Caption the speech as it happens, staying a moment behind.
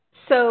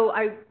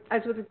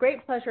As with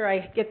great pleasure, I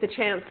get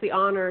the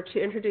honor to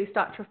introduce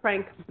Dr.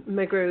 Frank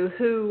Magruh,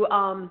 who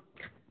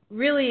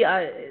really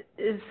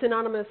is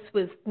synonymous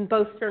with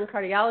both Stern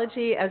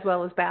Cardiology as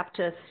well as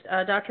Baptist.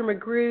 Dr.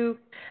 Magruh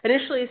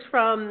initially is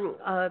from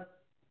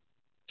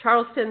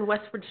Charleston,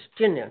 West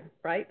Virginia,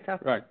 right?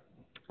 Right.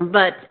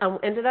 But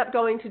ended up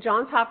going to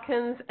Johns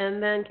Hopkins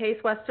and then Case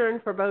Western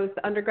for both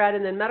undergrad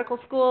and then medical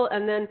school,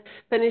 and then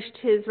finished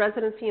his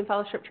residency and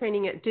fellowship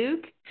training at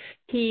Duke.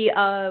 He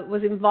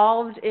was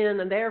involved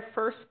in their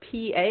first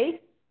PA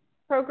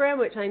program,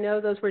 which I know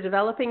those were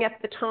developing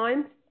at the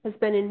time, has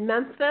been in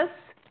Memphis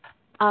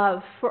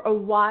for a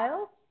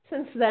while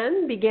since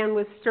then, began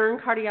with Stern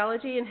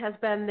Cardiology and has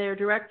been their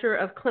director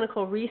of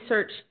clinical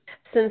research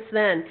since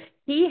then.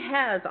 He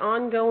has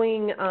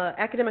ongoing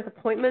academic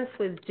appointments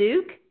with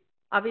Duke,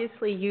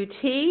 obviously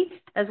UT,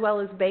 as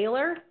well as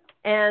Baylor,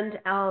 and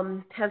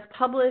has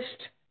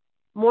published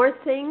more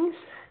things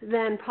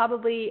than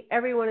probably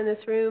everyone in this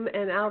room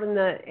and out in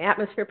the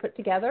atmosphere put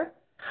together.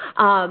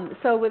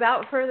 So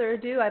without further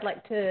ado, I'd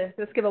like to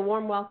just give a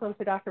warm welcome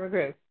to Dr.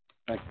 Magruh.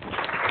 Thanks.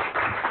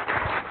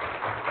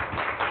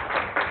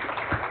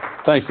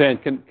 Thanks, Ann.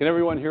 Can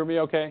everyone hear me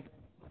okay?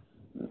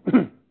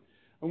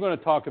 I'm going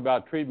to talk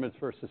about treatments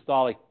for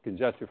systolic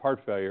congestive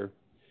heart failure.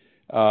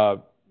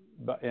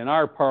 In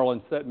our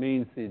parlance, that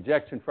means the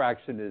ejection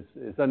fraction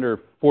is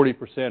under 40%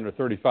 or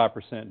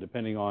 35%,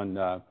 depending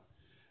on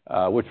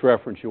which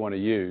reference you want to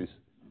use.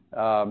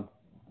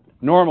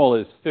 Normal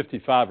is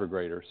 55 or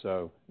greater,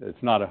 so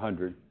it's not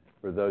 100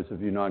 for those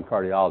of you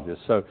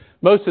non-cardiologists. So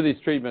most of these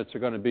treatments are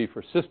going to be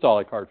for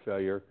systolic heart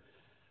failure,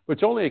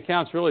 which only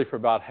accounts really for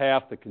about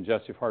half the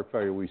congestive heart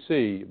failure we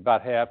see.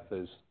 About half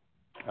is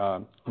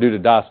due to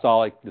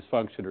diastolic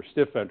dysfunction or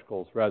stiff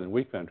ventricles rather than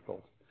weak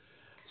ventricles.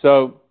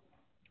 So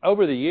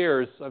over the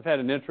years, I've had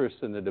an interest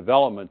in the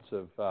developments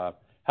of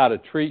how to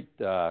treat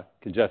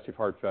congestive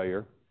heart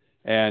failure,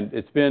 and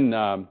it's been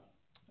kind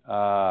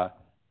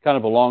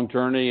of a long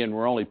journey, and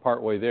we're only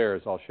partway there,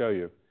 as I'll show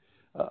you.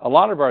 A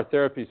lot of our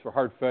therapies for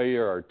heart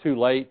failure are too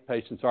late.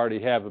 Patients already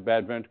have a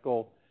bad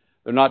ventricle.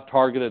 They're not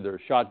targeted. They're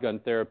shotgun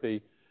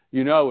therapy.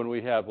 You know, when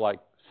we have like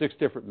 6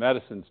 different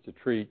medicines to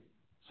treat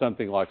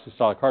something like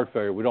systolic heart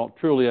failure, we don't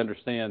truly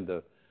understand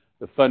the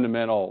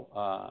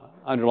fundamental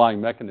underlying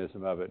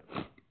mechanism of it.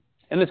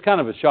 And it's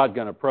kind of a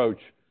shotgun approach.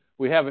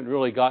 We haven't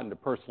really gotten to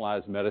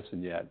personalized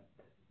medicine yet.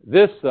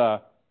 This,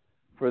 for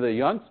the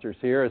youngsters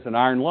here, is an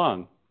iron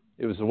lung.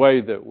 It was the way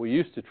that we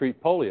used to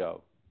treat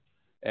polio.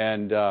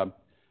 And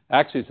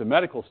actually, as a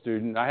medical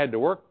student, I had to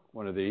work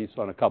one of these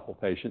on a couple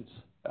patients.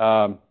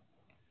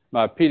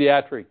 My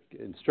pediatric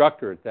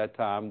instructor at that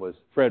time was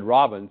Fred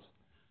Robbins,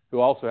 who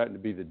also happened to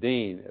be the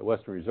dean at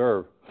Western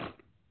Reserve.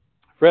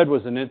 Fred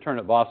was an intern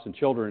at Boston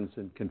Children's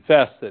and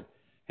confessed that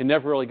he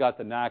never really got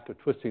the knack of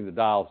twisting the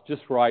dials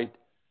just right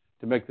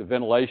to make the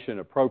ventilation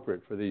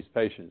appropriate for these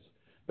patients.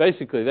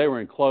 Basically, they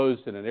were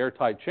enclosed in an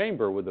airtight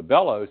chamber with a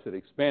bellows that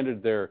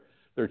expanded their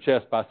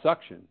chest by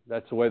suction.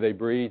 That's the way they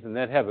breathe, and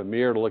they'd have a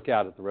mirror to look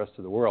out at the rest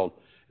of the world.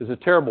 It was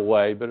a terrible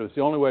way, but it was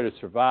the only way to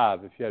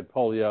survive if you had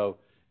polio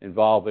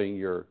involving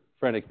your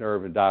phrenic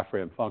nerve and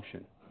diaphragm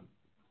function.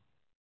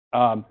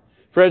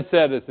 Fred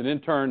said as an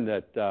intern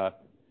that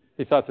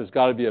he thought there's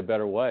got to be a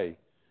better way.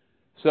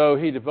 So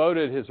he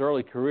devoted his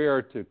early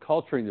career to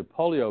culturing the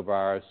polio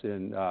virus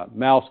in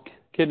mouse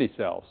kidney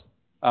cells.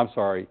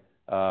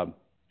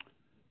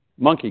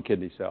 Monkey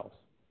kidney cells.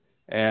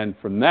 And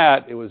from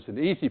that, it was an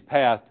easy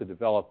path to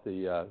develop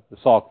the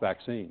Salk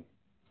vaccine.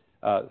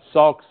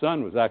 Salk's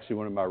son was actually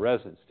one of my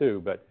residents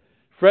too, but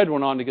Fred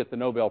went on to get the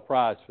Nobel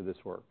Prize for this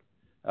work.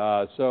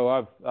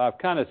 So I've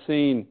kind of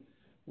seen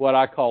what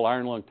I call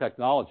iron lung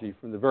technology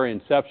from the very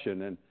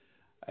inception.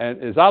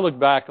 And as I look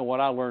back on what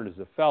I learned as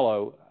a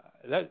fellow,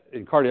 that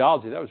in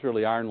cardiology, that was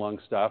really iron lung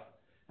stuff.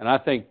 And I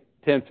think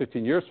 10,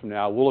 15 years from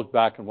now, we'll look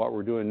back on what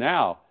we're doing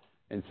now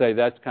and say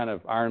that's kind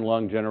of iron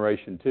lung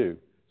generation too.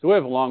 So we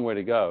have a long way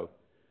to go.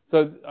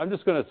 So I'm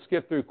just going to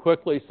skip through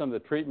quickly some of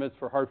the treatments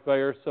for heart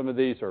failure. Some of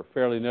these are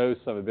fairly new.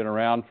 Some have been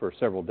around for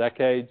several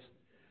decades.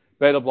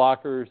 Beta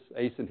blockers,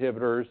 ACE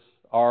inhibitors,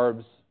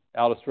 ARBs,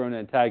 aldosterone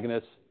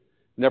antagonists,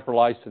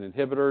 neprilysin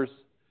inhibitors,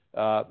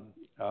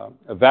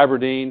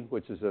 avabradine,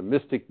 which is a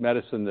mystic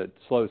medicine that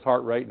slows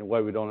heart rate in a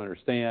way we don't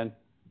understand.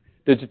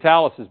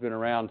 Digitalis has been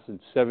around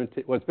since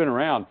it's been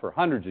around for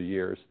hundreds of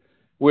years.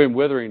 William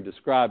Withering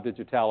described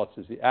digitalis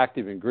as the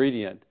active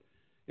ingredient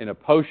in a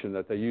potion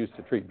that they use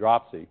to treat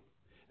dropsy.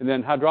 And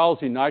then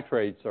hydrolysine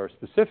nitrates are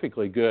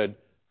specifically good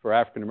for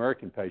African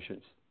American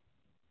patients,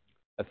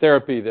 a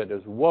therapy that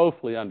is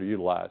woefully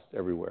underutilized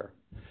everywhere.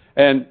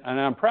 And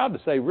I'm proud to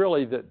say,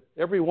 really, that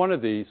every one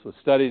of these was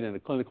studied in a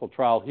clinical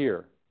trial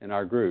here in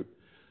our group.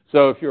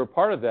 So if you're a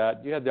part of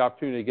that, you had the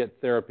opportunity to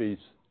get therapies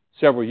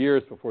several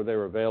years before they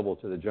were available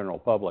to the general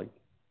public.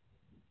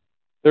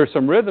 There are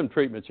some rhythm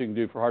treatments you can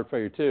do for heart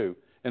failure, too.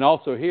 And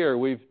also here,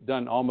 we've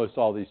done almost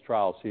all these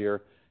trials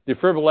here.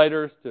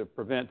 Defibrillators to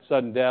prevent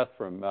sudden death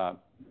from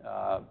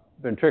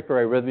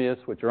ventricular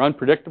arrhythmias, which are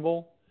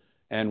unpredictable.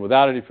 And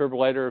without a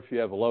defibrillator, if you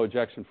have a low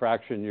ejection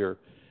fraction, your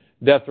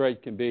Death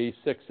rate can be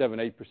 6, 7,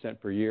 8%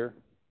 per year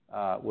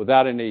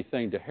without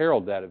anything to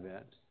herald that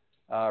event.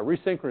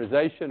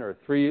 Resynchronization or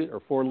three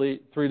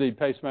lead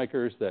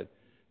pacemakers that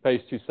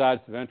pace two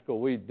sides of the ventricle.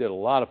 We did a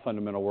lot of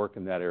fundamental work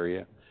in that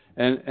area.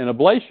 And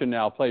ablation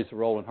now plays a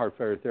role in heart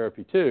failure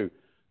therapy too.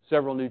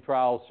 Several new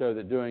trials show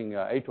that doing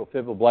atrial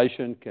fib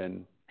ablation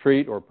can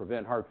treat or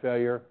prevent heart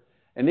failure.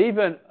 And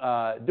even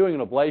doing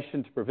an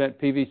ablation to prevent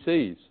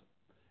PVCs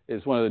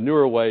is one of the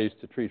newer ways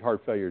to treat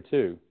heart failure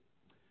too.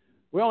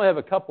 We only have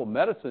a couple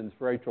medicines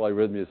for atrial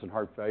arrhythmias and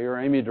heart failure,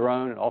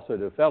 amiodarone and also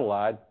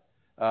dofetilide.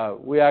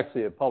 We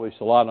actually have published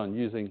a lot on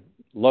using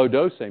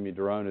low-dose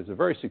amiodarone as a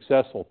very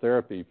successful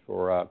therapy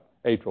for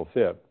atrial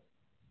fib.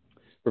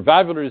 For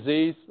valvular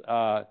disease,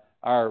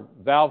 our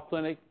valve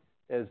clinic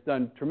has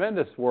done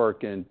tremendous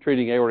work in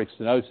treating aortic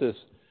stenosis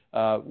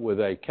with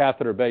a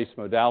catheter-based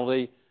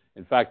modality.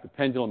 In fact, the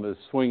pendulum is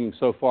swinging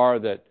so far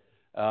that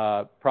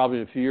probably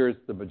in a few years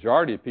the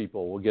majority of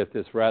people will get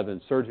this rather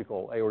than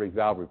surgical aortic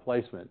valve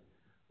replacement.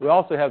 We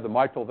also have the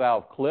mitral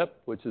valve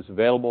clip, which is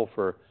available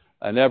for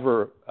an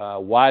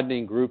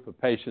ever-widening group of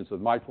patients with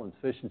mitral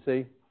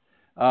insufficiency.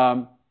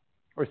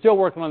 We're still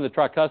working on the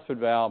tricuspid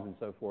valve and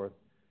so forth.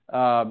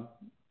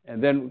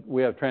 And then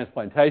we have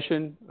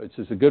transplantation, which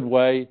is a good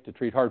way to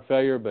treat heart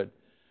failure, but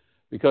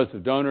because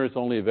of donors,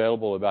 only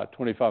available about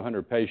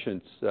 2,500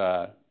 patients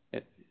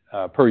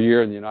per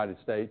year in the United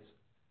States,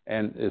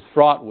 and is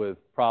fraught with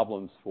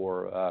problems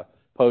for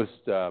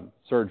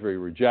post-surgery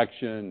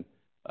rejection,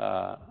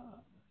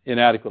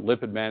 inadequate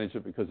lipid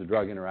management because of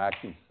drug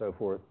interactions and so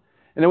forth.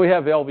 And then we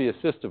have LV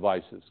assist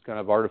devices, kind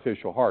of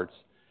artificial hearts.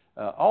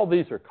 All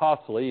these are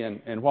costly,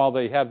 and while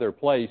they have their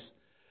place,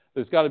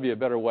 there's got to be a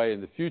better way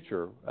in the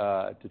future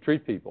to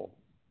treat people.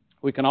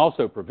 We can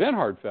also prevent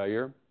heart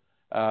failure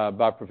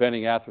by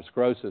preventing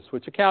atherosclerosis,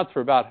 which accounts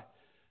for about,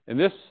 in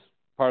this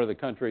part of the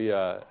country,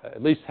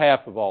 at least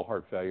half of all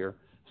heart failure.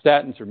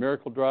 Statins are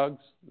miracle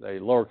drugs. They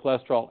lower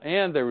cholesterol,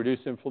 and they reduce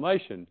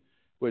inflammation,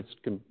 which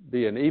can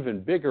be an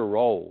even bigger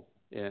role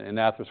in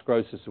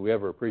atherosclerosis than we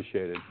ever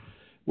appreciated.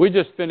 We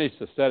just finished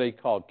a study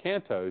called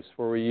CANTOS,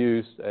 where we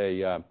used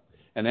an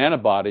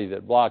antibody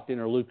that blocked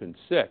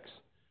interleukin-6,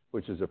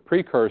 which is a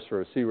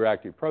precursor of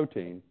C-reactive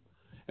protein,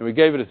 and we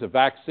gave it as a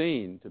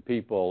vaccine to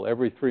people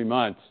every 3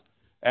 months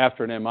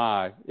after an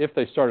MI if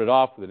they started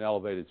off with an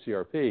elevated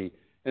CRP,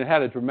 and it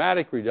had a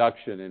dramatic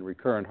reduction in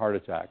recurrent heart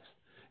attacks.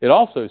 It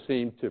also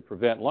seemed to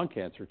prevent lung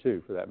cancer,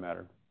 too, for that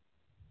matter.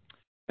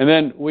 And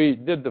then we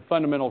did the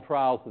fundamental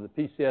trials of the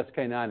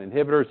PCSK9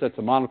 inhibitors. That's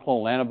a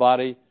monoclonal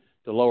antibody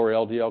to lower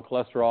LDL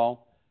cholesterol,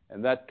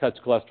 and that cuts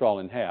cholesterol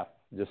in half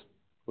just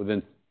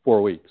within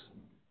 4 weeks.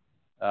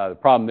 The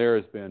problem there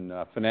has been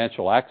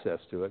financial access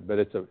to it, but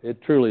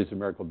it truly is a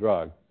miracle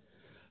drug.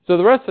 So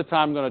the rest of the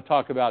time I'm going to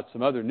talk about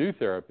some other new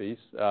therapies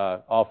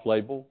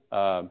off-label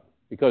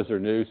because they're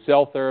new: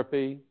 cell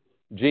therapy,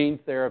 gene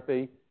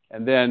therapy,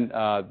 and then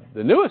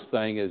the newest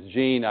thing is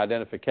gene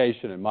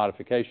identification and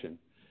modification.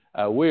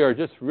 We are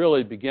just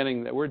really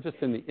beginning, we're just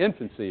in the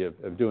infancy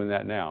of doing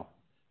that now.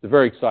 It's a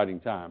very exciting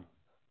time.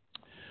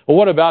 Well,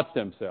 what about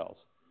stem cells?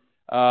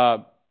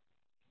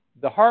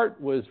 The heart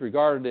was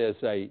regarded as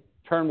a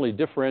terminally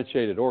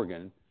differentiated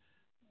organ.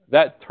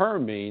 That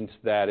term means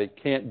that it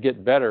can't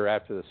get better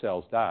after the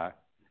cells die,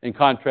 in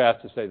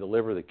contrast to, say, the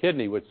liver or the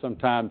kidney, which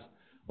sometimes,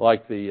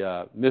 like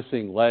the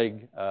missing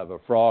leg of a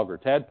frog or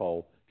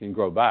tadpole, can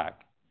grow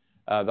back.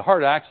 The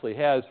heart actually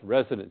has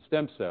resident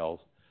stem cells.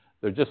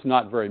 They're just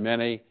not very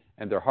many,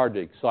 and they're hard to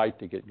excite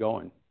to get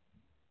going.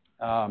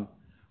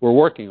 We're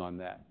working on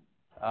that.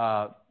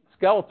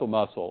 Skeletal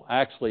muscle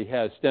actually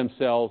has stem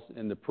cells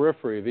in the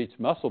periphery of each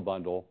muscle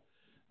bundle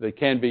that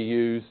can be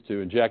used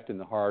to inject in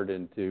the heart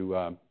and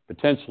to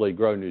potentially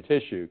grow new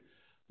tissue.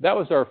 That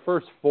was our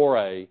first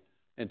foray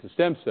into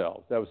stem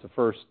cells. That was the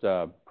first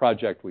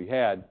project we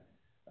had.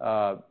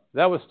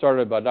 That was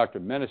started by Dr.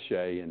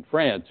 Ménacher in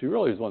France, who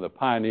really was one of the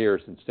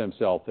pioneers in stem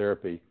cell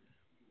therapy.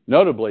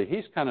 Notably,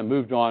 he's kind of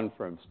moved on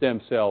from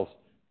stem cells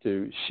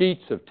to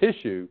sheets of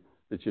tissue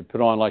that you put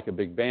on like a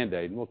big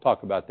Band-Aid, and we'll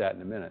talk about that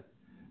in a minute.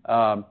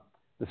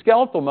 The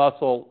skeletal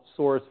muscle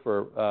source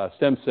for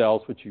stem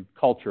cells, which you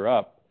culture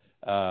up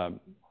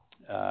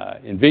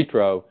in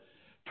vitro,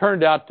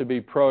 turned out to be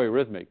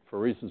pro-arrhythmic for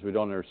reasons we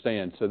don't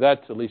understand, so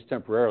that's at least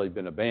temporarily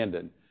been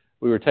abandoned.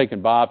 We were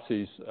taking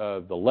biopsies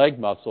of the leg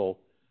muscle,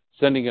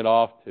 sending it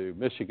off to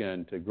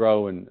Michigan to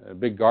grow in a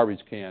big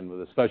garbage can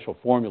with a special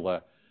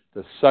formula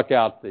to suck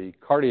out the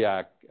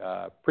cardiac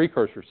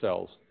precursor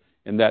cells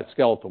in that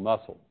skeletal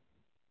muscle.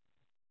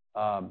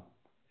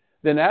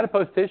 Then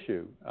adipose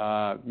tissue.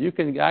 You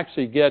can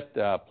actually get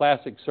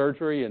plastic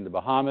surgery in the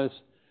Bahamas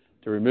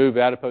to remove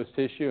adipose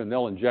tissue, and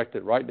they'll inject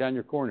it right down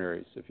your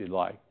coronaries if you'd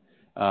like.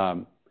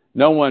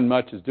 No one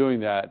much is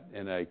doing that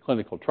in a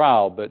clinical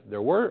trial, but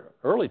there were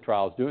early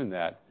trials doing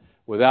that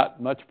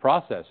without much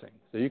processing.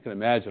 So you can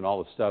imagine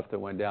all the stuff that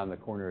went down the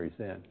coronaries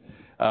then.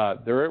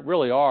 There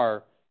really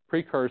are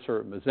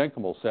precursor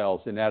mesenchymal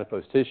cells in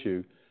adipose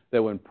tissue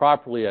that, when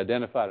properly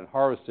identified and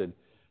harvested,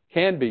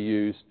 can be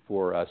used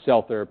for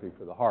cell therapy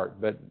for the heart,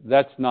 but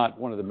that's not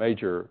one of the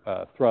major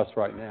thrusts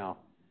right now.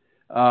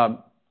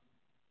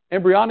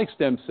 Embryonic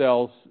stem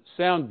cells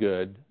sound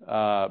good,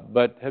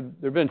 but there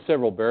have been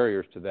several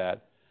barriers to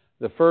that.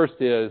 The first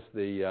is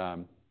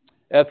the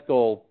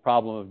ethical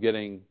problem of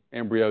getting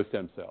embryo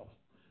stem cells.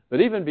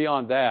 But even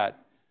beyond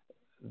that,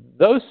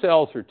 those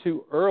cells are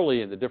too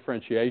early in the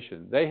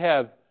differentiation. They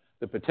have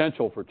the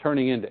potential for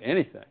turning into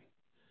anything.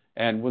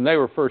 And when they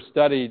were first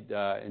studied,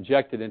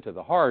 injected into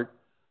the heart,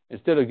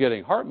 instead of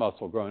getting heart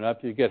muscle growing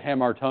up, you get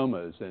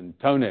hamartomas and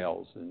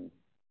toenails and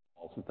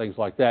things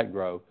like that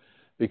grow,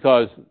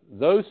 because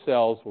those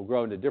cells will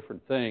grow into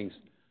different things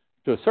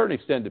to a certain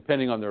extent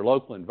depending on their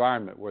local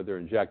environment where they're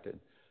injected.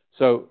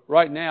 So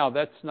right now,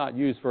 that's not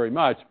used very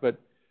much, but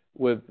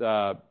with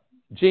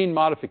gene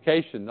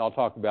modification, I'll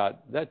talk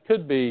about, that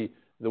could be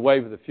the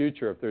wave of the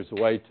future if there's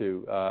a way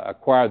to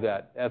acquire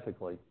that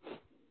ethically.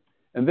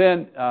 And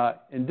then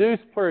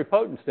induced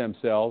pluripotent stem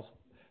cells,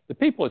 the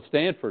people at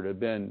Stanford have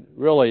been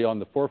really on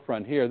the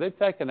forefront here. They've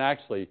taken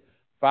actually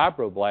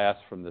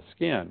fibroblasts from the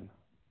skin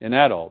in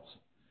adults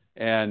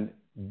and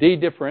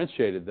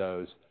de-differentiated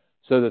those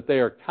so that they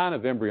are kind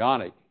of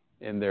embryonic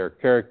in their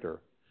character.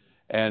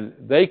 And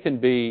they can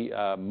be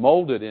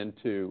molded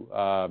into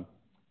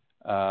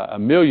a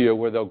milieu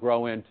where they'll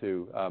grow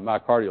into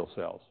myocardial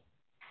cells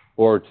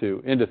or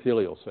to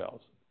endothelial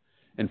cells.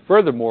 And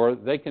furthermore,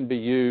 they can be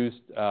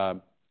used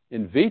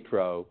in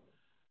vitro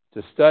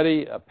to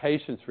study a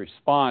patient's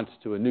response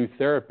to a new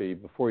therapy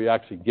before you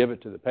actually give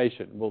it to the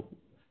patient. We'll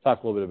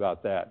talk a little bit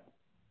about that.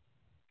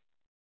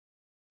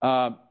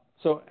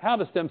 So how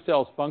do stem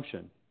cells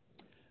function?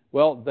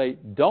 Well, they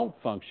don't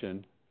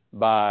function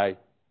by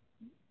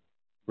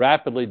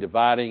rapidly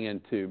dividing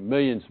into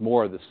millions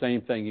more of the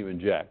same thing you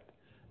inject.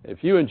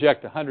 If you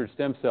inject 100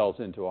 stem cells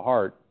into a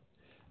heart,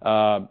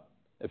 a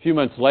few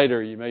months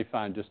later you may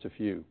find just a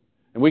few.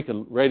 And we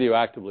can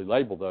radioactively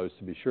label those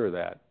to be sure of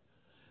that.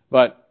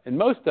 But in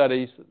most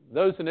studies,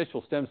 those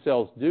initial stem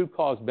cells do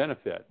cause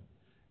benefit.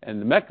 And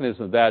the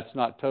mechanism of that's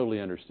not totally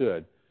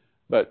understood.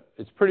 But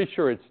it's pretty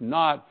sure it's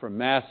not from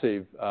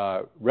massive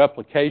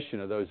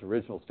replication of those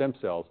original stem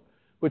cells,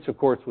 which of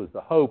course was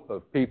the hope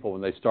of people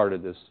when they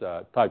started this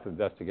type of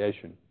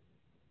investigation.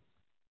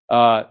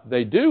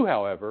 They do,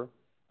 however,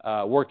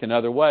 work in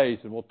other ways,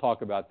 and we'll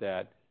talk about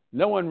that.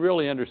 No one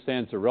really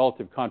understands the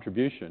relative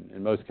contribution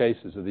in most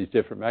cases of these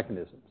different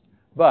mechanisms.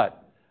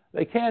 But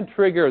they can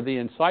trigger the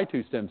in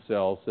situ stem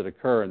cells that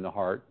occur in the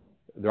heart.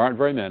 There aren't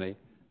very many,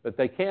 but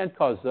they can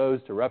cause those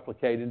to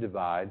replicate and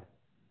divide.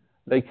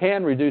 They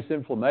can reduce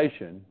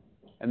inflammation,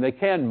 and they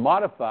can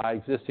modify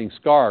existing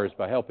scars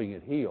by helping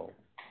it heal.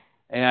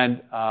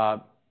 And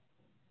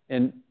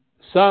in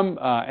some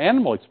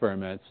animal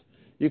experiments,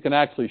 you can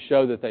actually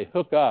show that they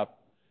hook up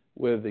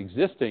with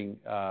existing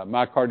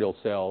myocardial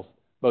cells,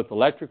 both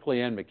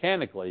electrically and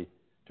mechanically,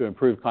 to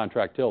improve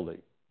contractility.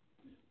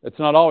 That's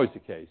not always the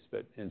case,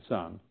 but in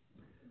some.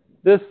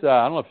 This,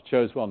 I don't know if it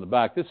shows well in the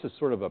back, this is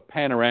sort of a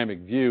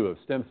panoramic view of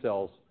stem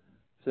cells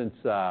since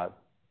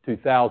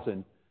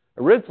 2000.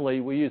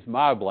 Originally, we used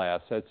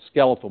myoblasts, that's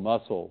skeletal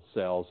muscle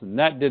cells, and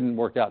that didn't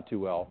work out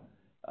too well.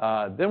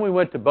 Then we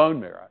went to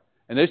bone marrow.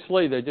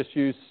 Initially, they just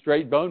used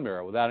straight bone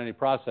marrow without any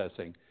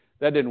processing.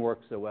 That didn't work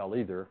so well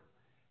either.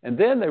 And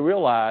then they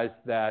realized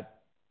that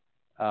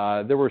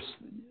there were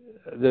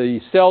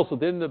the cells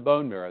within the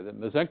bone marrow, the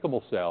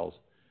mesenchymal cells,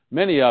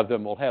 many of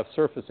them will have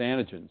surface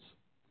antigens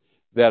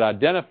that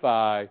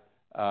identify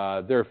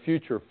their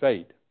future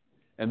fate.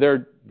 And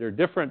there are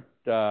different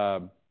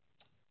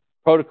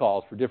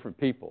protocols for different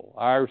people.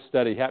 Our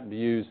study happened to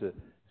use a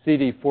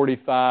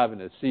CD45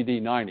 and a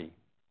CD90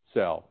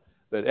 cell,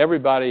 but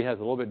everybody has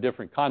a little bit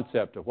different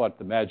concept of what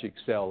the magic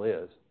cell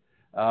is.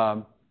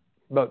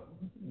 But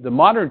the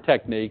modern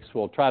techniques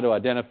will try to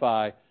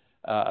identify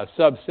a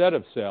subset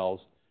of cells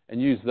and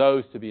use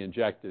those to be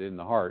injected in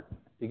the heart.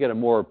 You get a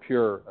more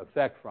pure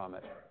effect from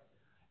it.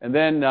 And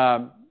then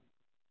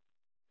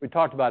we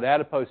talked about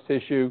adipose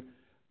tissue,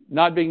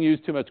 not being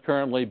used too much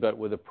currently, but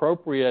with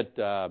appropriate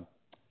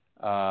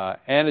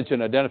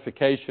antigen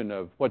identification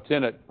of what's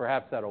in it,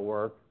 perhaps that'll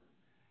work.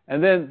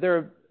 And then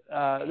there's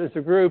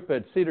a group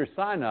at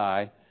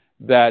Cedars-Sinai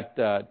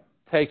that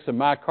takes a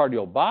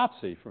myocardial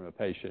biopsy from a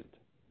patient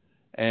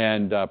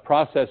and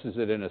processes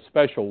it in a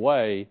special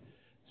way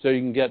so you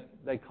can get,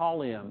 they call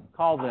them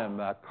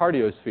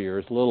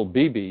cardiospheres, little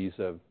BBs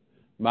of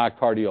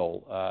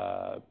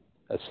myocardial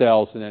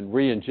cells, and then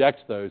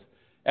re-injects those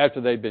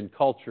after they've been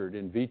cultured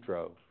in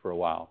vitro for a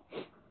while.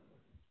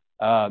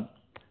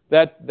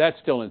 That's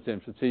still in its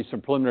infancy.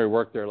 Some preliminary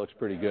work there looks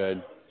pretty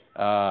good.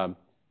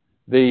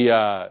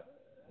 The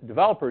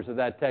developers of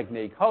that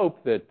technique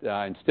hope that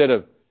instead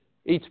of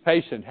each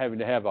patient having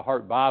to have a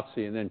heart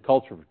biopsy and then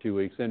culture for 2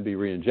 weeks, then be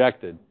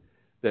re-injected,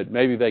 that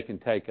maybe they can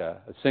take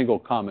a single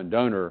common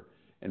donor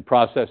and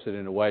process it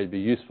in a way to be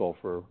useful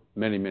for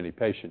many, many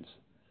patients,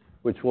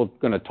 which we're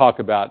going to talk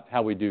about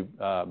how we do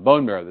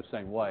bone marrow the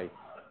same way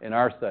in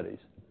our studies.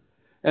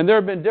 And there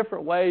have been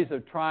different ways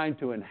of trying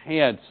to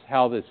enhance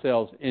how the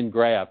cells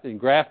engraft.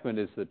 Engraftment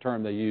is the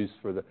term they use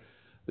for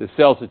the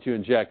cells that you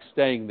inject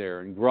staying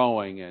there and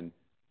growing and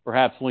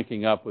perhaps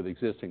linking up with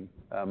existing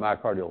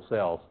myocardial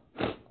cells.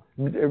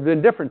 There have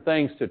been different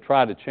things to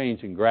try to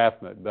change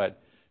engraftment,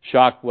 but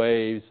shock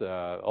waves,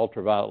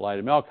 ultraviolet light,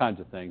 I mean, all kinds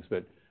of things,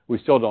 but we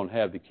still don't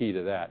have the key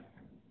to that.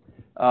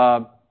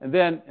 And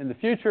then in the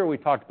future, we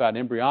talked about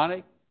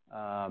embryonic,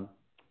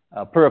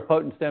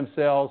 pluripotent stem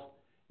cells,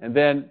 and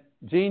then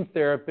gene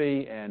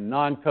therapy and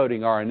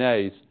non-coding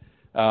RNAs.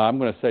 I'm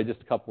going to say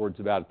just a couple words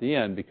about at the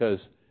end because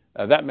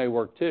that may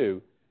work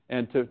too.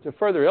 And to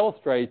further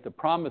illustrate the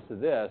promise of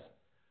this,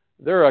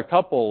 there are a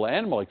couple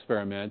animal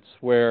experiments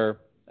where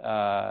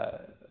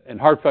in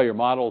heart failure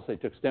models they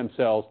took stem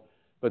cells,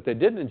 but they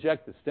didn't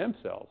inject the stem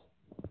cells.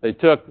 They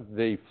took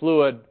the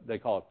fluid, they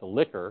call it the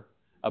liquor,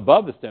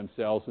 above the stem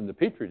cells in the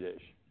Petri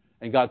dish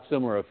and got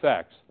similar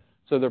effects.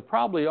 So there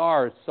probably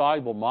are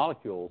soluble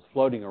molecules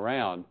floating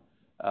around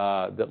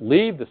that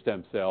leave the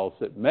stem cells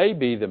that may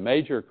be the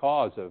major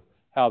cause of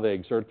how they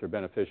exert their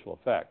beneficial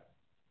effect.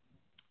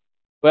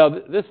 Well,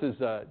 this is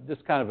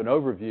just kind of an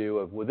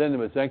overview of within the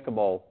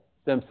mesenchymal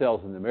stem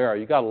cells in the marrow.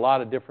 You've got a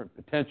lot of different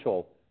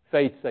potential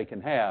fates they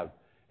can have,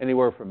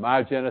 anywhere from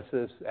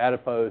myogenesis,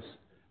 adipose,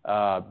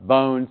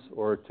 bones,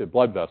 or to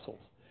blood vessels.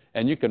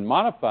 And you can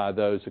modify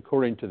those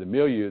according to the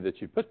milieu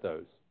that you put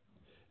those.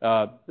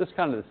 This is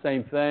kind of the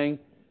same thing.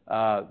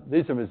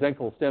 These are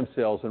mesenchymal stem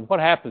cells, and what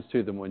happens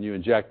to them when you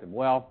inject them?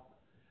 Well,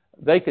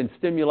 they can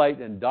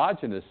stimulate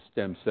endogenous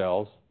stem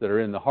cells that are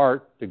in the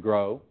heart to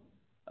grow.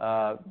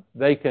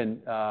 They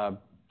can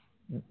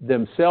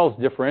themselves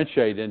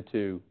differentiate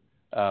into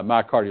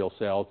myocardial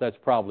cells. That's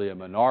probably a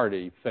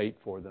minority fate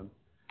for them.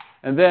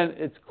 And then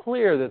it's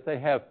clear that they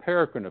have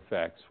paracrine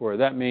effects, where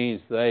that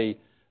means they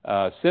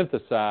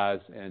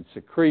synthesize and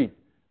secrete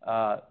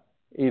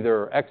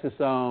either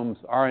exosomes,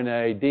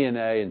 RNA,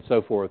 DNA, and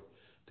so forth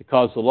to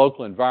cause the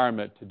local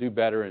environment to do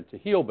better and to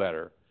heal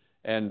better.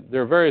 And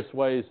there are various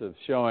ways of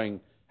showing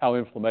how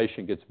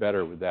inflammation gets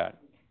better with that.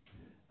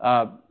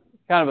 Kind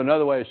of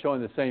another way of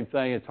showing the same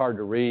thing, it's hard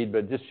to read,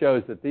 but it just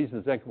shows that these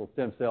mesenchymal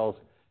stem cells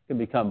can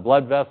become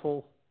blood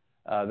vessels,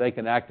 they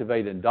can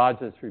activate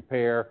endogenous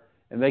repair,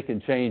 and they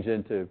can change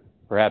into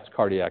perhaps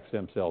cardiac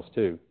stem cells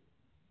too.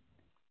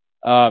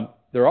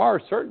 There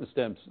are certain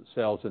stem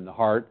cells in the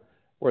heart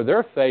where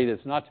their fate is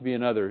not to be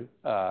another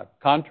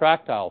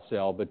contractile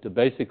cell, but to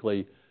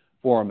basically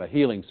form a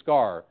healing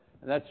scar.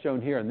 And that's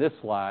shown here in this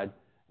slide.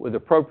 With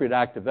appropriate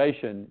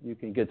activation, you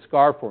can get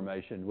scar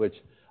formation, which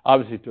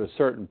obviously to a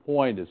certain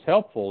point is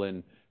helpful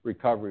in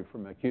recovery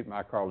from acute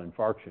myocardial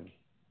infarction.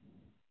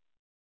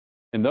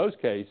 In those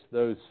cases,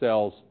 those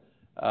cells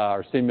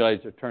are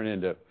stimulated to turn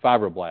into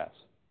fibroblasts.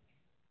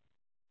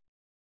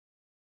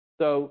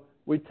 So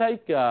we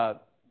take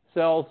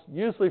cells,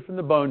 usually from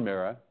the bone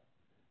marrow,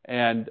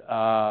 and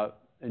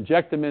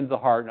inject them into the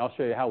heart, and I'll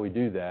show you how we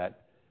do that.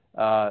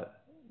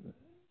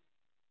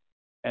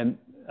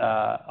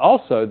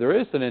 Also, there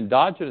is an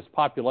endogenous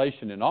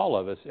population in all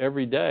of us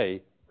every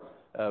day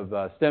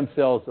of stem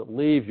cells that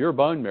leave your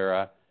bone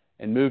marrow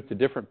and move to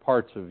different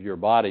parts of your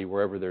body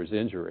wherever there's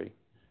injury.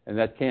 And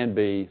that can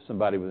be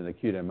somebody with an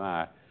acute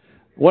MI.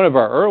 One of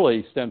our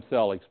early stem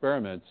cell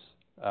experiments,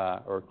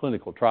 or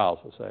clinical trials,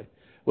 we'll say,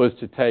 was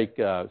to take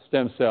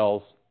stem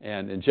cells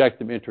and inject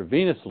them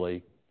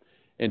intravenously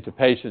into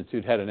patients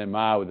who'd had an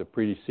MI with the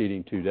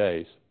preceding 2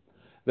 days.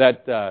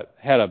 That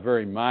had a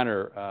very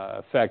minor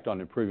effect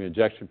on improving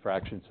ejection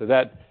fraction. So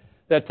that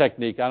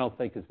technique, I don't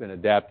think, has been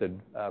adapted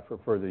for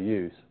further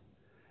use.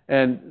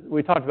 And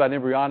we talked about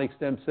embryonic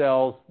stem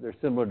cells. They're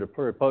similar to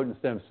pluripotent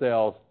stem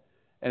cells.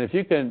 And if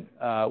you can,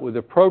 with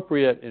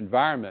appropriate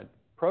environment,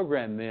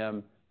 program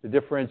them to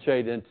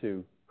differentiate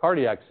into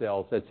cardiac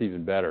cells, that's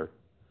even better.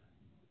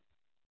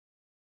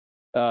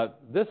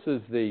 This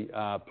is the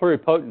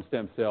pluripotent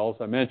stem cells.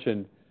 I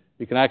mentioned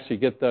you can actually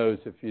get those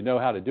if you know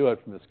how to do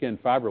it from the skin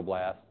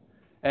fibroblast.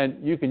 And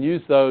you can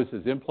use those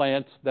as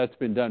implants. That's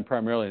been done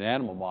primarily in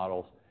animal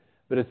models.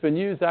 But it's been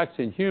used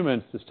actually in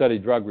humans to study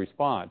drug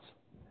response.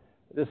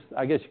 This,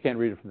 I guess you can't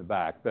read it from the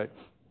back, but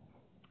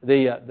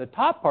the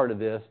top part of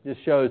this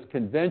just shows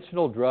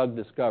conventional drug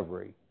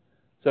discovery.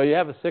 So you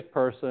have a sick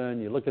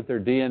person, you look at their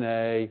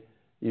DNA,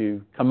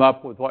 you come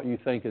up with what you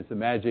think is the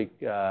magic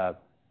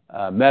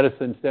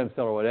medicine, stem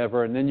cell or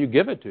whatever, and then you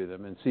give it to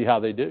them and see how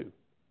they do.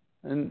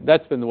 And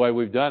that's been the way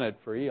we've done it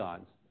for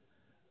eons.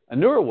 A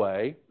newer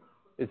way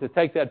is to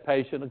take that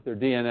patient, look at their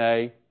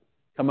DNA,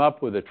 come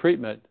up with a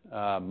treatment,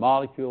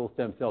 molecule,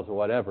 stem cells or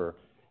whatever,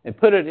 and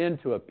put it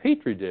into a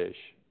Petri dish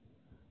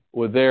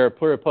with their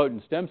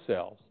pluripotent stem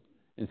cells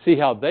and see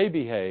how they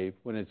behave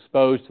when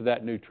exposed to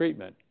that new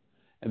treatment.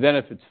 And then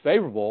if it's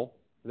favorable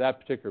for that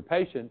particular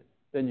patient,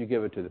 then you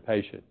give it to the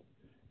patient.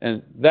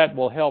 And that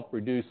will help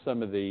reduce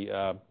some of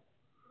the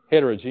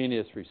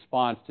heterogeneous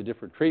response to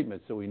different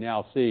treatments that we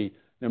now see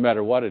no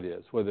matter what it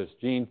is, whether it's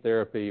gene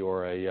therapy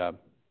or a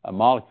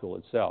molecule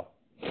itself.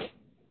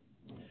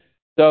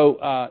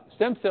 So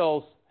stem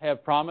cells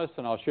have promise,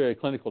 and I'll show you a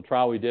clinical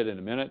trial we did in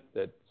a minute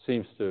that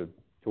seems to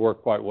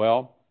work quite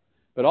well.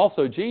 But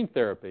also gene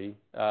therapy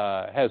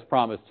has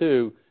promise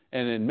too,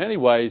 And in many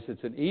ways,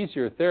 it's an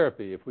easier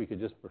therapy if we could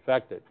just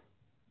perfect it.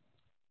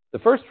 The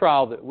first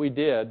trial that we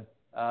did,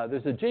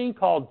 there's a gene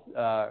called,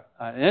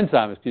 an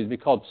enzyme,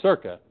 called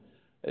SERCA.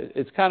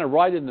 It's kind of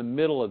right in the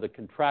middle of the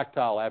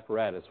contractile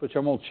apparatus, which I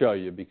won't show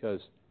you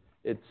because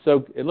it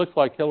looks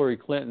like Hillary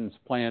Clinton's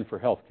plan for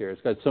health care.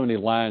 It's got so many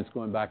lines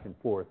going back and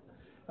forth.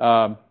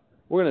 We're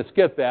going to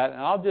skip that, and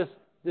I'll just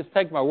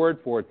take my word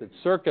for it that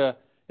SERCA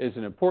is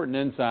an important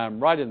enzyme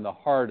right in the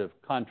heart of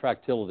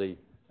contractility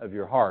of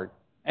your heart.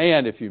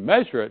 And if you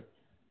measure it,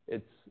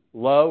 it's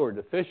low or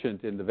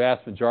deficient in the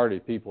vast majority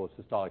of people with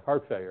systolic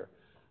heart failure.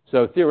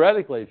 So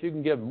theoretically, if you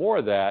can give more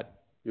of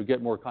that, you'll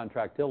get more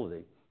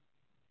contractility.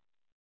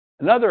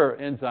 Another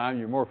enzyme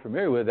you're more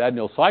familiar with,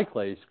 adenyl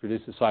cyclase,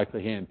 produces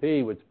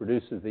cyclo-AMP, which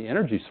produces the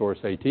energy source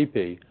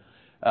ATP.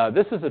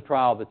 This is a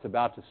trial that's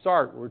about to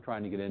start. We're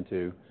trying to get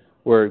into.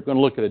 We're going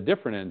to look at a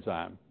different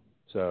enzyme.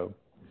 So,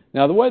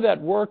 now the way that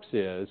works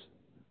is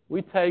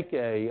we take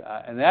an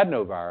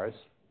adenovirus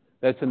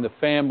that's in the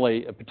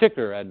family, a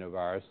particular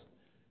adenovirus,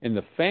 in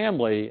the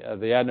family of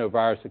the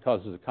adenovirus that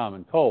causes a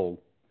common cold.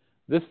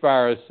 This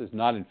virus is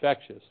not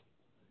infectious.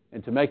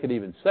 And to make it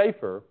even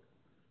safer,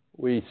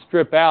 we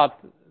strip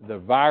out the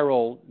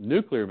viral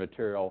nuclear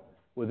material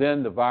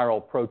within the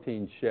viral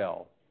protein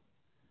shell.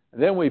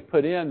 And then we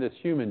put in this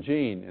human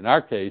gene. In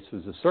our case, it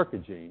was a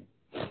SERCA gene.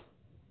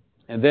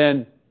 And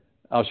then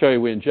I'll show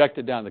you, we inject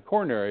it down the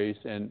coronaries,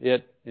 and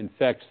it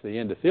infects the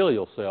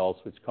endothelial cells,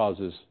 which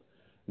causes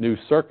new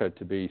SERCA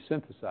to be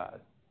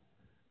synthesized.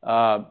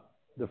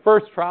 The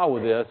first trial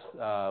with this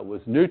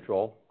was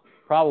neutral,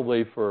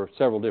 probably for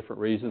several different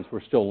reasons.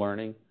 We're still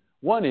learning.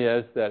 One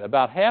is that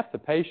about half the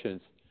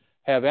patients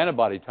have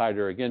antibody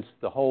titer against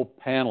the whole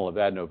panel of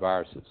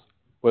adenoviruses,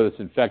 whether it's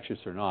infectious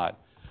or not.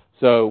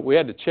 So we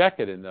had to check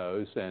it in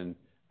those, and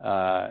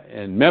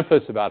in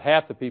Memphis, about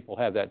half the people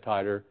have that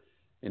titer.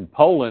 In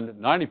Poland,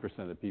 90%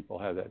 of the people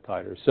have that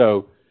titer.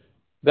 So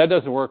that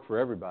doesn't work for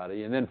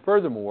everybody. And then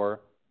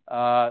furthermore,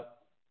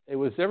 it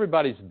was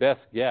everybody's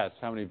best guess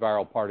how many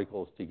viral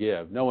particles to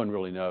give. No one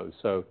really knows.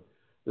 So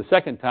the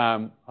second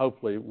time,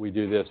 hopefully, we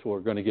do this,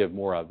 we're going to give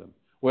more of them.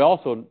 We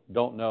also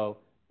don't know,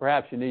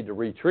 perhaps you need to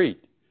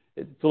retreat.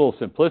 It's a little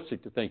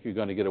simplistic to think you're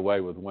going to get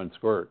away with one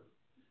squirt.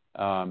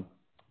 So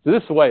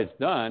this is the way it's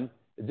done.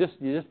 You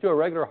just do a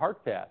regular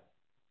heart cath,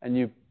 and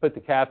you put the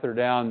catheter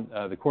down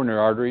the coronary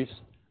arteries,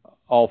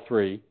 all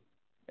three,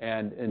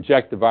 and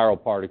inject the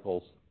viral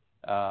particles.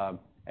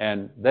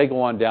 And they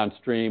go on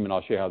downstream, and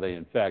I'll show you how they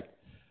infect.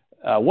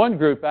 One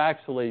group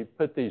actually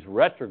put these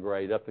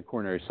retrograde up the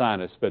coronary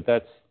sinus, but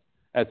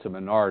that's a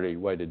minority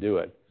way to do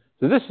it.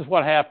 So this is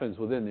what happens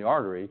within the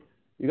artery.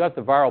 You got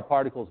the viral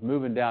particles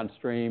moving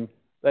downstream.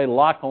 They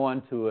lock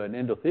onto an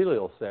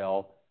endothelial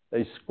cell.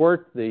 They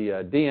squirt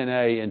the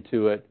DNA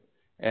into it,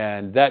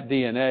 and that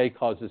DNA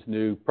causes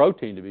new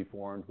protein to be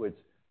formed, which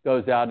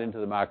goes out into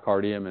the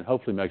myocardium and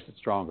hopefully makes it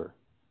stronger.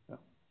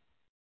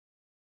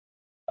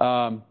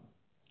 So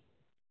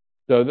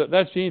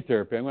that's gene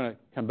therapy. I'm going to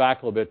come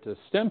back a little bit to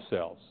stem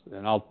cells,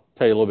 and I'll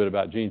tell you a little bit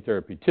about gene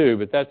therapy too,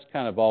 but that's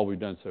kind of all we've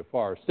done so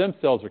far. Stem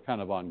cells are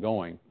kind of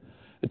ongoing.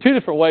 The two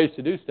different ways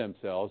to do stem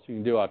cells, you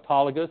can do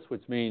autologous,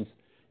 which means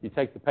you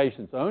take the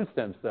patient's own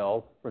stem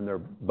cells from their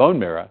bone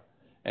marrow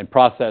and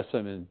process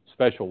them in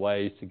special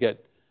ways to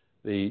get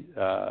the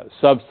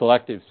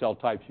sub-selective cell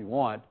types you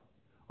want.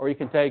 Or you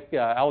can take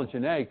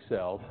allogeneic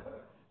cells,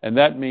 and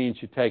that means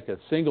you take a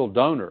single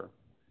donor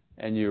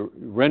and you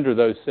render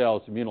those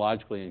cells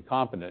immunologically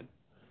incompetent,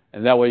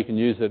 and that way you can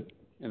use it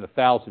in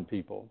 1,000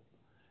 people.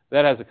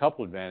 That has a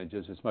couple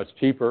advantages. It's much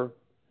cheaper.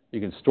 You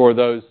can store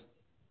those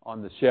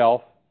on the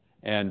shelf,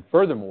 and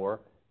furthermore,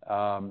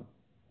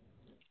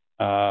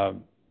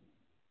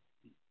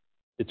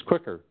 it's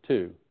quicker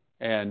too.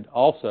 And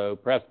also,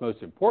 perhaps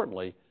most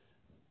importantly,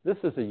 this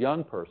is a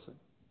young person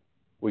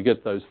we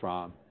get those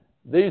from.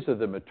 These are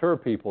the mature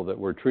people that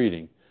we're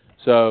treating.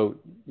 So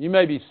you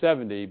may be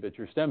 70, but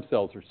your stem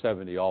cells are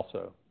 70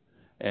 also.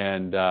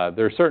 And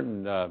there are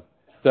certain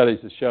studies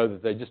that show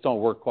that they just don't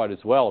work quite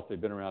as well if they've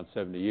been around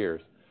 70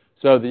 years.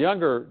 So the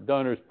younger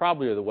donors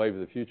probably are the wave of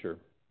the future.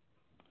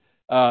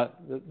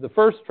 The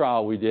first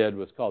trial we did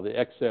was called the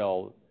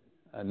Excel,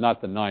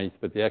 not the ninth,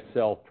 but the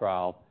Excel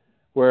trial,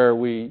 where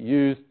we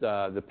used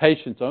the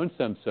patient's own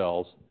stem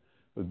cells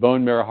with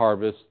bone marrow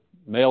harvest,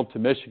 mailed to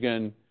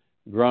Michigan,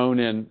 grown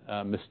in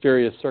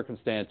mysterious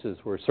circumstances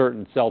where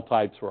certain cell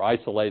types were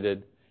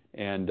isolated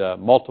and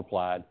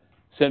multiplied,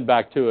 sent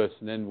back to us,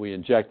 and then we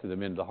injected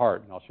them into the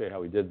heart, and I'll show you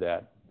how we did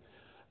that.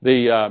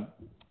 The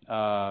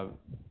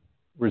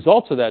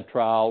results of that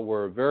trial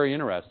were very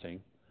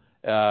interesting,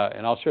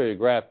 and I'll show you a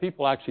graph.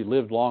 People actually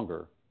lived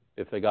longer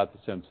if they got the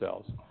stem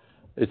cells.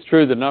 It's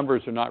true the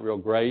numbers are not real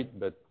great,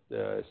 but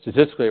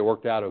statistically it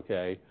worked out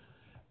okay.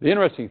 The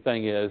interesting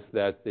thing is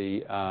that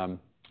the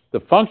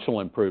functional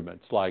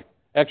improvements, like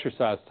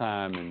exercise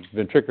time and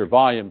ventricular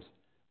volumes,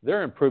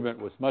 their improvement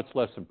was much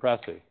less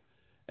impressive.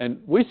 And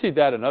we see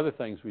that in other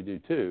things we do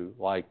too,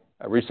 like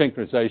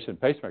resynchronization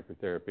pacemaker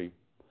therapy.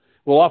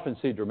 We'll often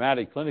see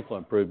dramatic clinical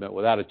improvement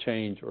without a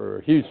change or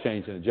a huge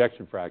change in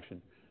ejection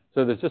fraction.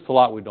 So there's just a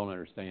lot we don't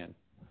understand.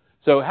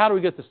 So how do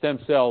we get the stem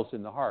cells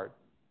in the heart?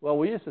 Well,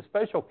 we use a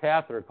special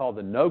catheter called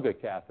the NOGA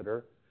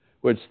catheter,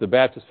 which the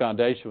Baptist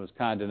Foundation was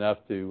kind enough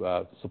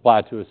to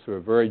supply to us through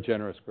a very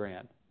generous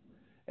grant.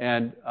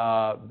 And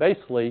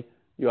basically,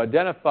 you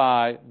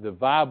identify the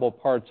viable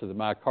parts of the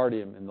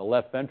myocardium in the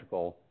left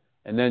ventricle,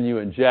 and then you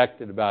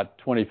inject at about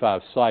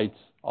 25 sites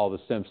all the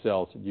stem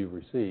cells that you've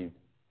received.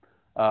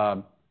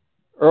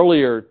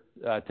 Earlier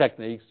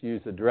techniques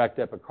use a direct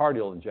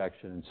epicardial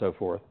injection and so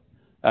forth.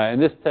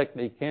 And this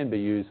technique can be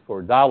used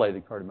for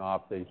dilated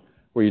cardiomyopathy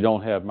where you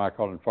don't have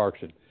myocardial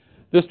infarction.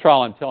 This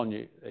trial I'm telling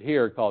you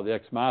here called the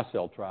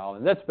XMyCell trial,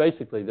 and that's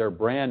basically their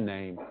brand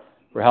name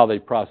for how they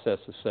process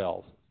the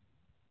cells.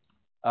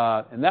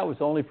 And that was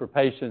only for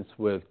patients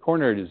with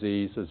coronary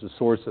disease as the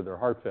source of their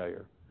heart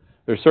failure.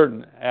 There are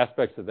certain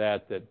aspects of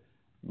that that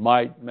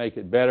might make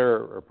it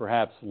better or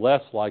perhaps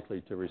less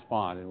likely to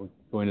respond, and we'll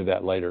go into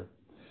that later.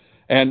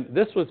 And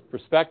this was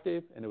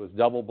prospective, and it was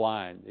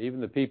double-blind. Even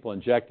the people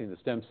injecting the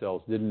stem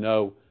cells didn't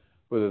know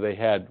whether they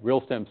had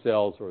real stem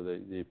cells or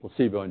the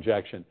placebo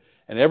injection.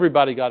 And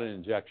everybody got an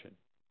injection.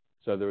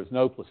 So there was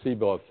no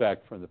placebo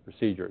effect from the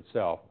procedure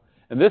itself.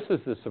 And this is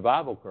the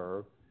survival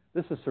curve.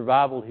 This is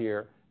survival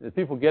here. The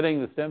people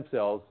getting the stem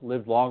cells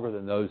lived longer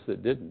than those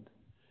that didn't.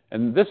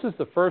 And this is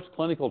the first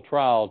clinical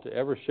trial to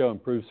ever show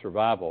improved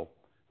survival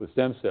with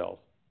stem cells.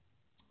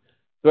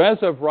 So as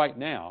of right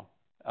now,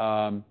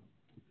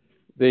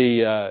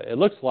 it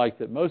looks like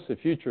that most of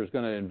the future is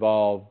going to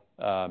involve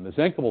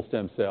mesenchymal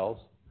stem cells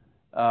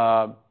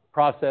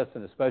processed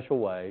in a special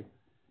way.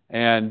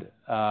 And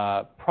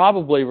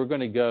probably we're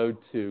going to go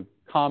to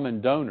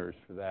common donors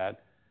for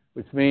that,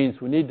 which means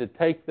we need to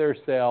take their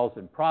cells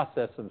and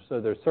process them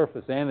so their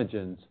surface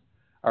antigens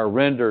are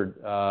rendered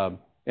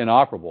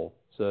inoperable,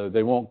 so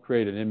they won't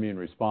create an immune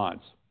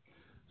response.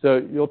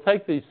 So you'll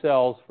take these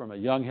cells from a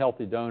young,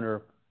 healthy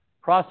donor,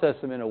 process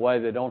them in a way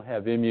they don't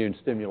have immune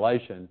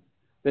stimulation,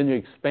 then you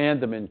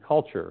expand them in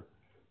culture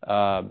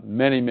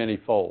many, many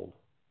fold.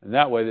 And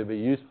that way they'll be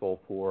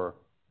useful for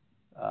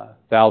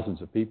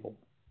thousands of people.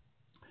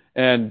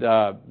 And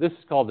this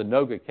is called the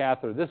NOGA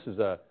catheter. This is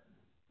the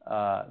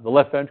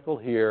left ventricle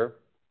here.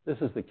 This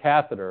is the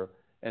catheter.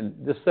 And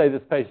just say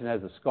this patient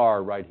has a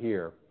scar right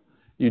here.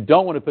 You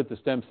don't want to put the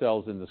stem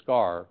cells in the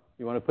scar.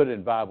 You want to put it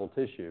in viable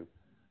tissue.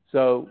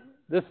 So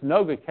this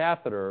NOGA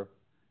catheter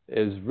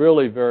is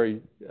really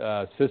very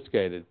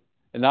sophisticated.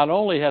 It not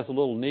only has a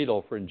little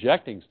needle for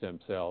injecting stem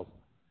cells,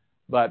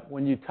 but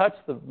when you touch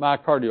the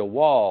myocardial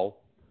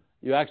wall,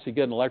 you actually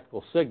get an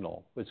electrical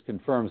signal, which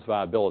confirms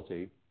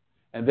viability.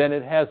 And then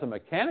it has a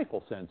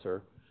mechanical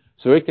sensor,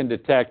 so it can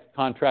detect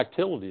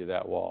contractility of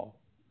that wall.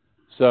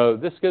 So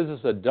this gives us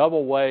a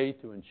double way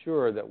to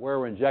ensure that where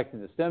we're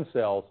injecting the stem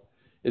cells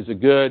is a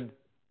good,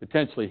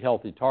 potentially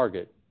healthy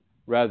target,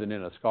 rather than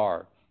in a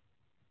scar.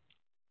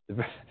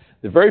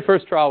 The very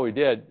first trial we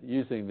did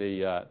using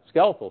the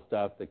skeletal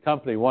stuff, the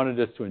company wanted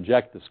us to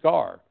inject the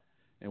scar.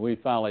 And we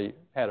finally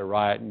had a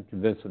riot and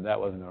convinced them that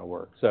wasn't going to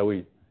work. So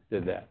we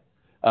did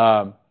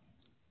that.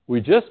 We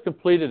just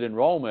completed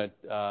enrollment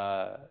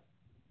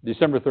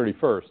December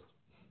 31st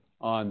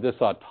on this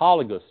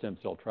autologous stem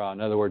cell trial,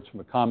 in other words,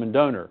 from a common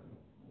donor.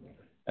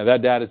 And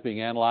that data is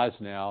being analyzed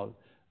now.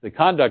 The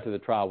conduct of the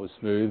trial was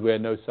smooth. We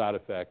had no side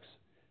effects.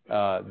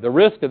 The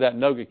risk of that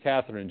NOGA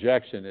catheter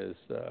injection is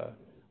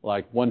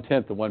like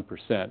 1/10 of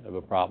 1% of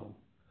a problem.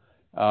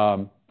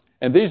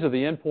 And these are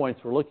the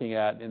endpoints we're looking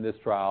at in this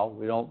trial.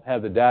 We don't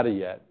have the data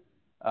yet.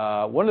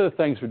 One of the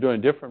things we're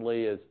doing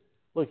differently is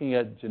looking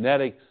at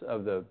genetics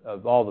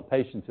of all the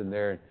patients in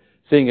there and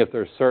seeing if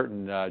there are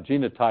certain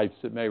genotypes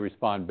that may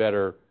respond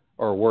better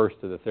or worse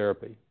to the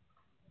therapy.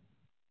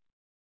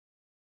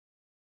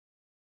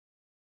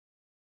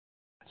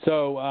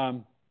 So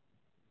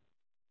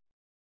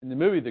in the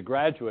movie The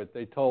Graduate,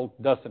 they told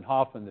Dustin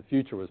Hoffman the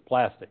future was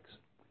plastics.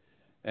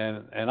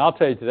 And I'll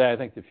tell you today, I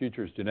think the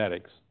future is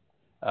genetics.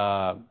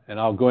 And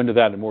I'll go into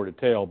that in more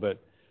detail.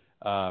 But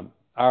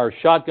our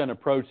shotgun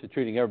approach to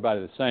treating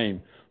everybody the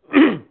same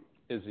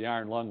is the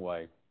iron lung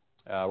way.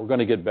 We're going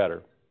to get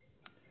better.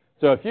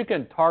 So if you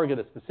can target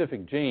a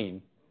specific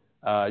gene,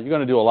 you're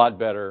going to do a lot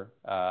better.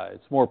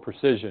 It's more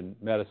precision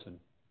medicine.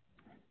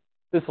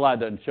 This slide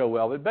doesn't show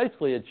well, but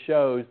basically it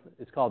shows,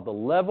 it's called the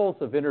levels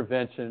of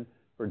intervention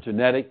for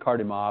genetic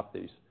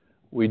cardiomyopathies.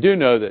 We do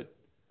know that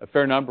a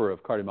fair number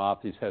of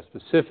cardiomyopathies have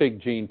specific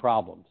gene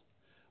problems.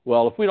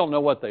 Well, if we don't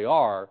know what they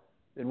are,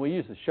 then we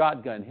use a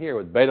shotgun here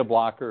with beta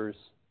blockers,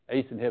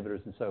 ACE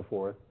inhibitors, and so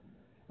forth.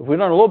 If we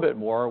learn a little bit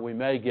more, we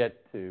may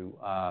get to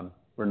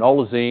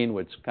ranolazine,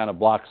 which kind of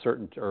blocks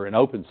certain, or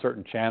opens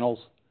certain channels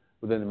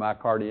within the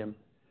myocardium.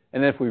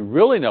 And if we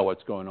really know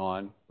what's going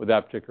on with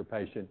that particular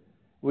patient,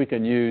 we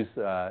can use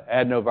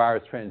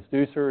adenovirus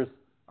transducers,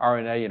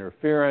 RNA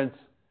interference,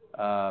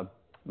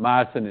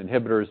 myosin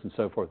inhibitors, and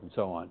so forth and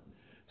so on.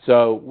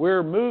 So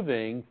we're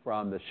moving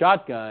from the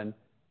shotgun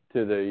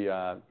to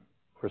the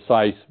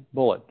precise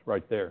bullet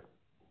right there.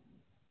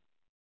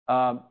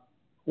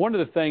 One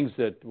of the things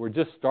that we're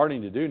just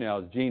starting to do now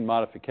is gene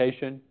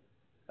modification.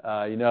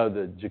 You know,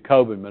 the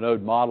Jacob and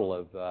Monod model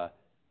of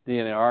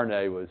DNA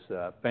RNA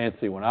was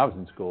fancy when I was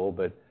in school,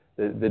 but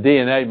the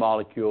DNA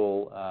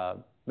molecule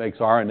makes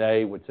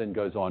RNA, which then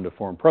goes on to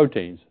form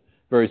proteins.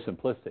 Very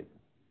simplistic.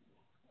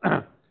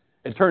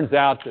 It turns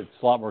out that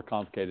it's a lot more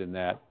complicated than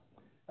that.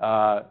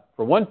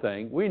 For one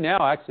thing, we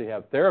now actually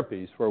have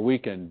therapies where we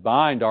can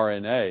bind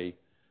RNA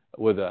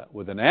with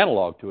an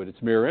analog to it,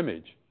 its mirror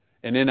image,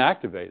 and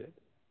inactivate it.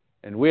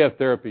 And we have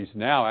therapies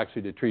now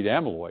actually to treat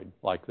amyloid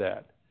like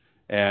that.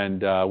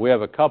 And we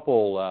have a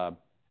couple,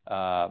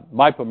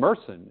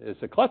 Mipomersen is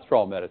a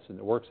cholesterol medicine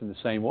that works in the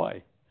same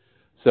way.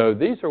 So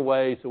these are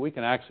ways that we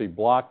can actually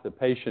block the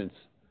patient's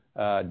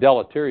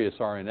deleterious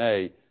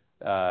RNA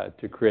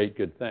to create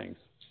good things.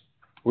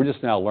 We're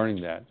just now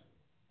learning that.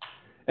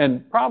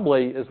 And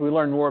probably as we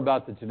learn more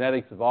about the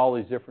genetics of all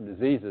these different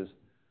diseases,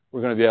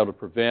 we're going to be able to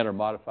prevent or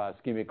modify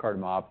ischemic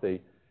cardiomyopathy.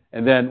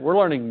 And then we're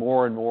learning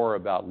more and more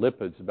about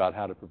lipids, about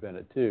how to prevent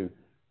it too.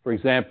 For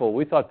example,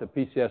 we thought the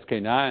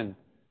PCSK9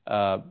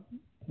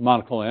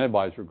 monoclonal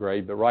antibodies were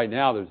great, but right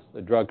now there's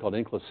a drug called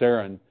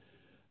inclisiran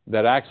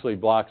that actually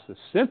blocks the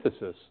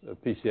synthesis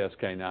of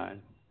PCSK9. It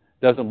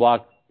doesn't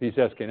block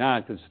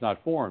PCSK9 because it's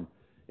not formed.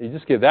 You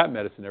just give that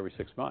medicine every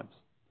 6 months.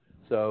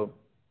 So,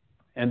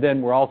 and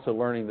then we're also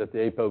learning that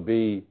the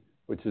ApoB,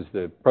 which is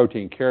the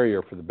protein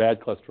carrier for the bad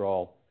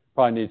cholesterol,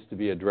 probably needs to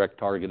be a direct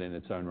target in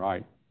its own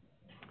right.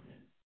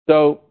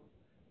 So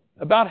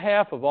about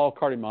half of all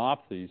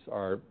cardiomyopathies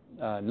are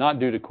not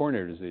due to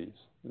coronary disease.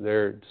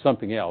 They're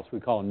something else. We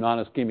call them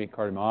non-ischemic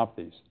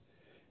cardiomyopathies.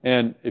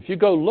 And if you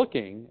go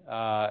looking,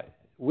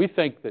 we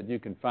think that you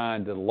can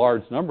find that a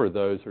large number of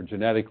those are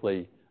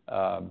genetically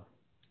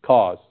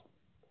caused.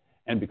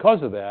 And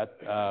because of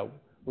that,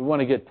 we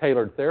want to get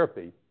tailored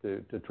therapy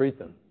to treat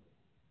them.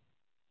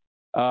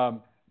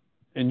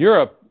 In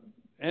Europe,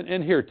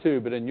 and here too,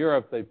 but in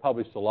Europe they've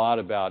published a lot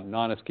about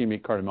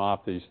non-ischemic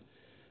cardiomyopathies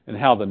and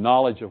how the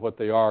knowledge of what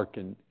they are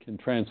can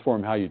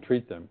transform how you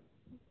treat them.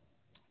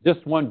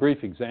 Just one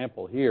brief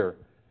example here.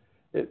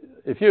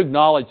 If you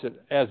acknowledge that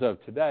as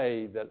of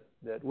today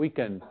that we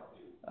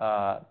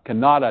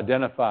cannot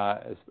identify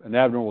as an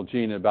abnormal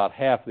gene in about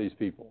half of these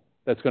people,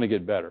 that's going to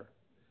get better.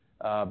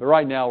 But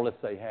right now,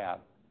 let's say half.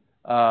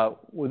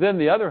 Within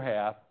the other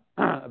half,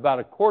 about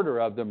a quarter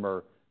of them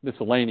are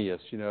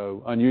miscellaneous,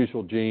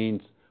 unusual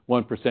genes,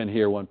 1%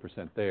 here,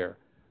 1% there.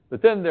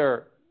 But then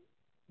there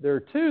are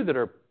two that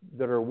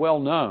are well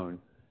known.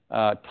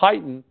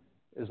 Titin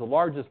is the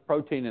largest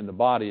protein in the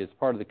body. It's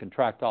part of the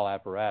contractile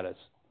apparatus.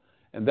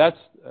 And that's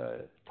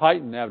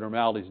titin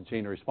abnormalities in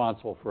gene are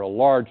responsible for a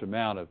large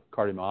amount of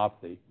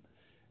cardiomyopathy.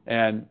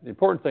 And the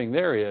important thing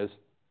there is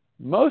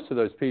most of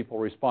those people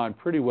respond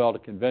pretty well to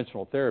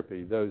conventional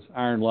therapy, those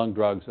iron lung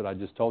drugs that I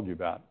just told you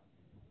about.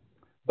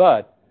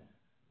 But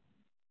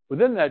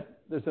within that,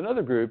 there's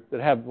another group that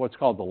have what's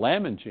called the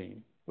lamin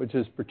gene, which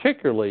is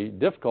particularly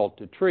difficult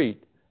to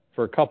treat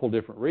for a couple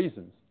different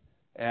reasons.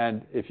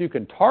 And if you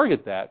can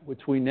target that,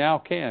 which we now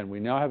can, we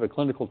now have a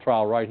clinical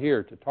trial right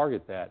here to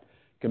target that,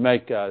 can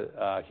make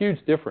a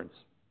huge difference.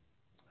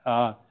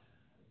 The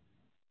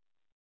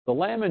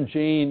lamin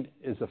gene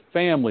is a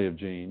family of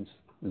genes.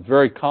 It's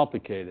very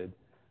complicated.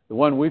 The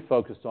one we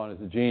focused on is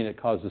the gene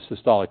that causes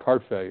systolic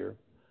heart failure.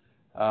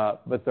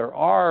 But there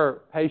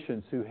are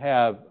patients who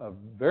have a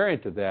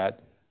variant of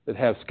that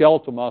have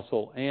skeletal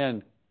muscle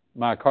and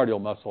myocardial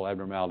muscle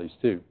abnormalities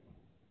too.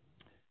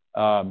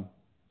 So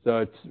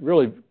it's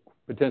really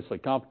potentially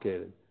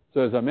complicated.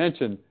 So as I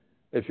mentioned,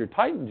 if your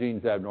titin gene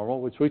is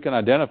abnormal, which we can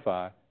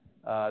identify,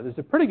 there's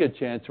a pretty good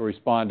chance to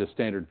respond to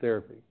standard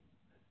therapy.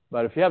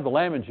 But if you have the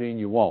lamin gene,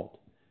 you won't.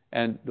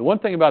 And the one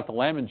thing about the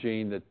lamin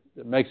gene that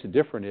makes it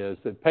different is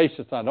that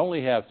patients not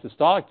only have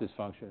systolic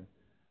dysfunction,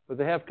 but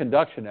they have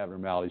conduction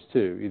abnormalities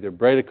too, either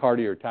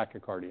bradycardia or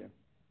tachycardia.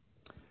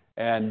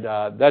 And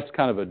that's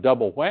kind of a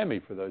double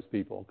whammy for those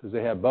people because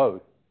they have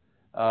both.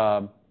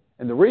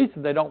 And the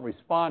reason they don't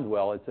respond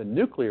well, it's a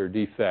nuclear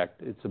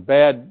defect. It's a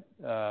bad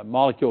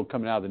molecule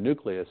coming out of the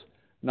nucleus,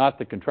 not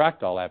the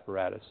contractile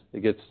apparatus.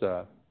 It gets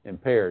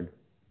impaired.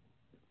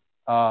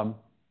 Now,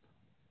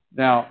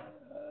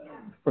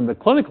 from the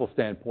clinical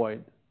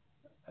standpoint,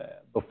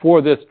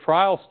 before this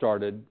trial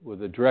started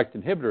with a direct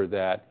inhibitor of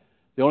that,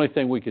 the only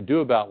thing we could do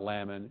about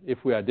lamin, if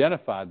we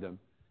identified them,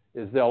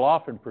 is they'll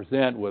often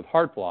present with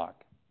heart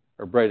block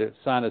or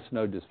sinus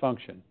node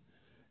dysfunction.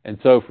 And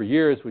so for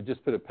years, we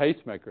just put a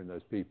pacemaker in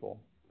those people.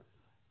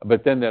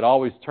 But then they'd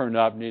always turn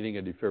up needing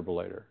a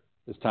defibrillator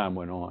as time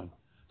went on.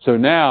 So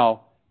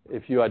now,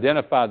 if you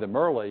identify them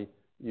early,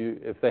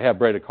 if they have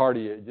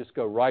bradycardia, just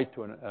go right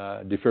to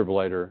a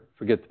defibrillator,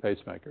 forget the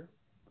pacemaker.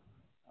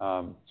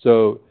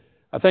 So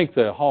I think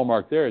the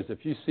hallmark there is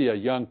if you see a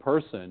young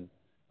person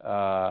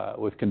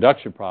with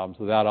conduction problems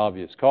without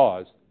obvious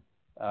cause,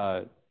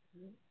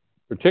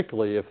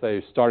 particularly if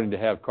they're starting to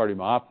have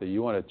cardiomyopathy,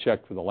 you want to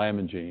check for the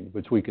lamin gene,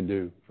 which we can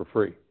do for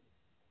free.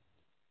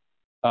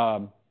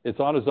 It's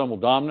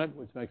autosomal dominant,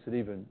 which makes it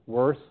even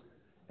worse.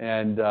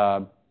 And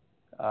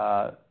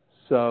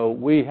so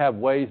we have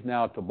ways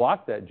now to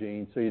block that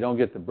gene so you don't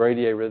get the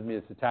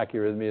bradyarrhythmias, the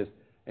tachyarrhythmias,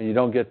 and you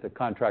don't get the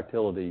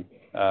contractility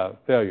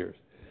failures.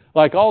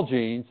 Like all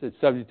genes, it's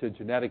subject to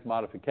genetic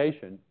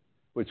modification,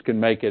 which can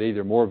make it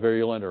either more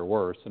virulent or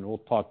worse, and we'll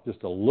talk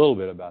just a little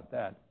bit about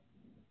that.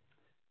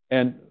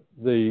 And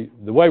the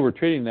way we're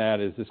treating that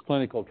is this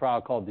clinical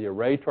trial called the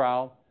ARRAY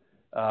trial.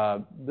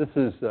 This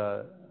is,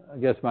 I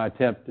guess, my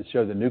attempt to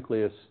show the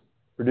nucleus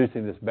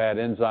producing this bad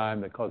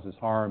enzyme that causes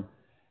harm.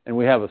 And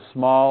we have a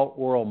small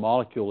oral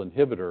molecule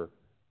inhibitor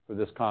for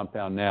this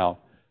compound now.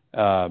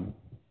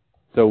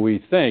 So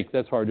we think,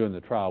 that's why we're doing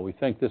the trial, we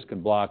think this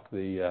can block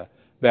the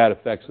bad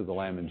effects of the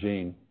lamin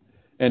gene.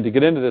 And to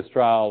get into this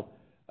trial,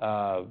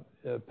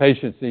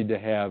 patients need to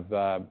have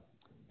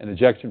an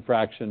ejection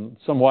fraction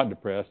somewhat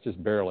depressed,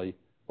 just barely,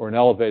 or an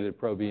elevated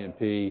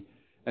proBNP,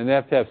 and they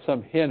have to have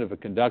some hint of a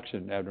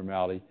conduction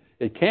abnormality.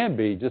 It can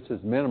be just as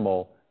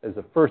minimal as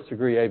a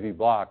first-degree AV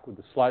block with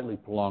a slightly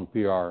prolonged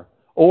PR,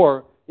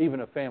 or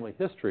even a family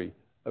history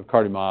of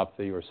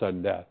cardiomyopathy or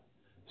sudden death.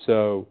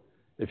 So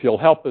if you'll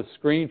help us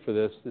screen for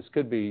this, this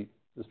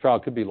trial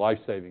could be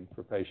life-saving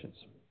for patients.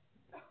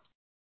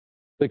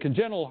 The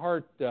congenital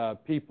heart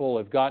people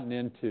have gotten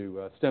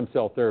into stem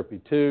cell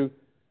therapy too.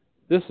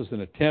 This is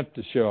an attempt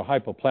to show a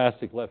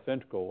hypoplastic left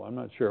ventricle. I'm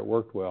not sure it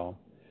worked well.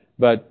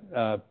 But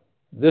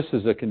this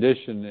is a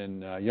condition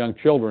in young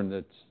children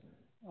that's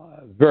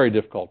very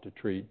difficult to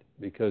treat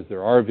because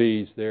there are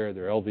RVs there,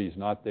 there are LVs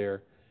not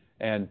there.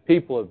 And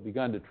people have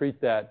begun to treat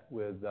that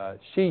with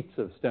sheets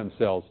of stem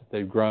cells that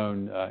they've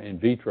grown in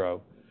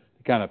vitro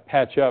to kind of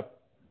patch up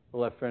the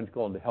left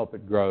ventricle and to help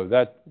it grow.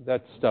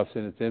 That stuff's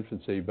in its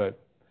infancy, but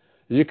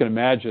as you can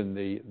imagine,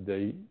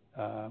 the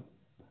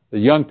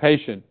young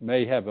patient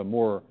may have a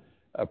more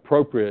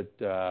appropriate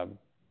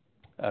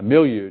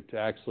milieu to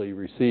actually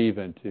receive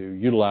and to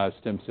utilize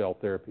stem cell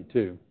therapy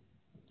too.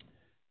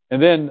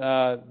 And then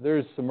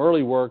there's some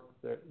early work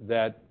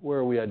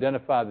where we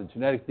identify the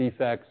genetic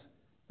defects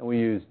and we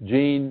use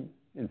gene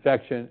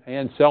infection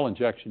and cell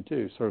injection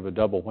too, sort of a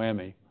double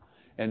whammy.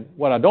 And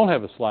what I don't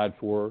have a slide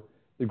for,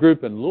 the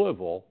group in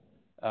Louisville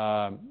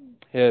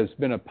has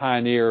been a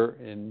pioneer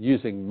in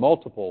using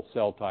multiple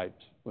cell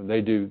types when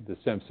they do the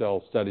stem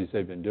cell studies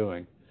they've been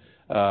doing.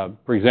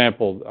 For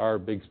example, our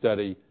big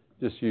study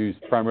just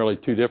used primarily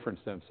 2 different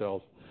stem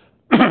cells.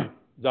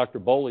 Dr.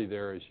 Boley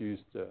there has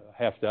used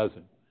half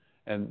dozen.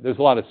 And there's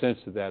a lot of sense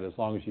to that as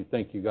long as you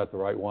think you got the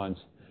right ones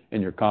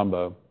in your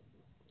combo.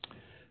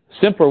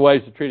 Simpler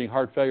ways of treating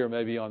heart failure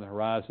may be on the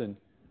horizon.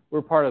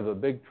 We're part of a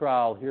big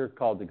trial here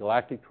called the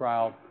GALACTIC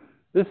trial.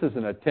 This is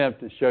an attempt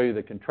to show you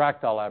the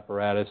contractile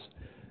apparatus.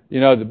 You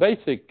know, the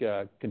basic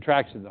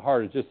contraction of the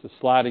heart is just the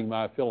sliding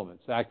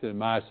myofilaments, actin and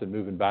myosin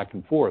moving back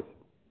and forth.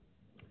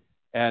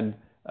 And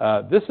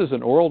this is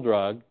an oral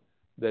drug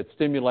that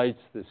stimulates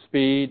the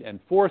speed and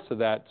force of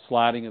that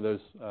sliding of those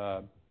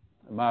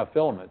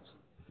myofilaments.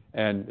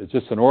 And it's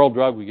just an oral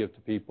drug we give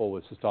to people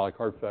with systolic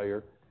heart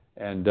failure.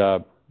 And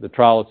the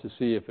trial is to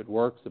see if it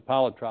works. The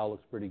pilot trial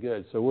looks pretty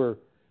good. So we're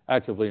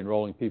actively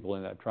enrolling people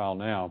in that trial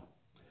now.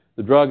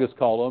 The drug is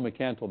called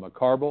omecamtiv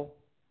mecarbil.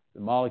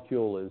 The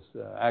molecule is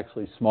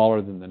actually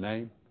smaller than the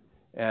name.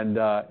 And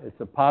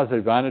it's a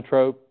positive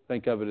inotrope.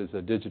 Think of it as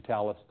a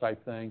digitalis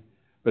type thing.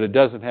 But it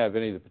doesn't have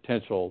any of the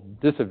potential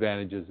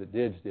disadvantages that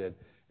DIGs did.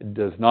 It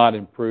does not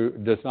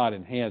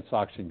enhance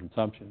oxygen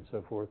consumption and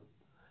so forth.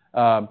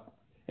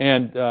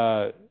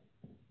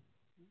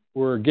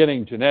 We're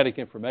getting genetic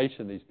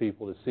information in these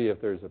people to see if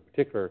there's a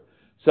particular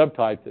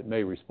subtype that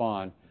may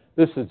respond.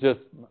 This is just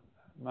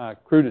my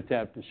crude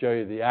attempt to show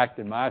you the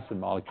actin-myosin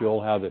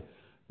molecule, how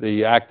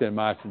the actin and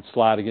myosin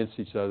slide against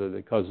each other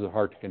that causes the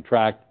heart to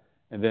contract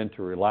and then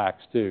to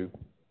relax too.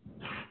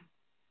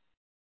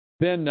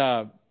 Then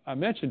I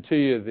mentioned to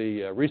you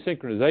the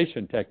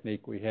resynchronization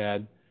technique we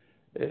had.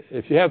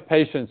 If you have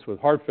patients with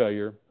heart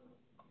failure,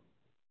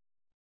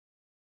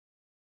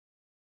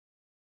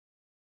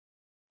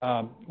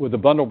 with a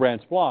bundle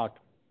branch block,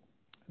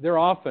 they're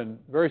often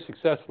very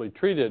successfully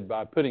treated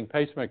by putting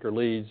pacemaker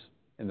leads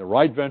in the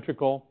right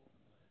ventricle.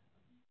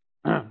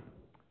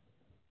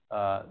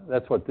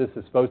 That's what this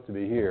is supposed to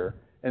be here.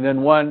 And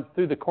then one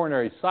through the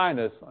coronary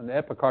sinus on the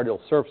epicardial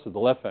surface of the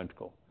left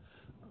ventricle.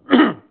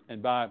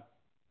 And by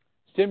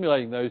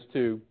stimulating those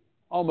two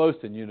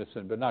almost in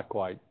unison, but not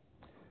quite,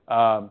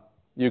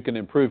 you can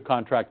improve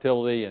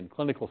contractility and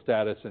clinical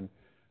status in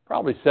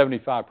probably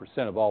 75%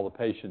 of all the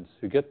patients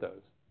who get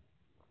those.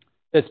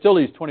 It still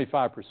leaves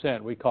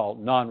 25% we call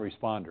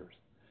non-responders.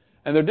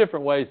 And there are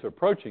different ways of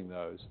approaching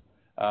those.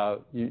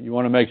 You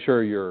want to make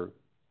sure your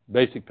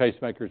basic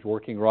pacemaker is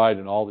working right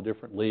in all the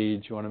different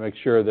leads. You want to make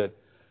sure that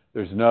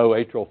there's no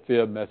atrial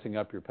fib messing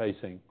up your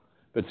pacing.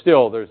 But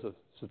still, there's a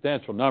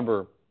substantial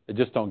number that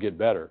just don't get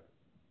better.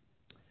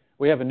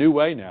 We have a new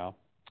way now.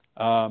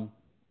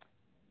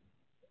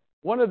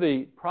 One of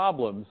the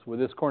problems with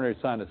this coronary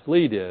sinus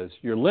lead is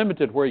you're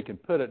limited where you can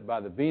put it by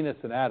the venous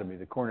anatomy,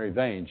 the coronary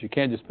veins. You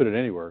can't just put it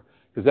anywhere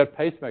because that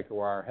pacemaker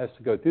wire has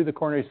to go through the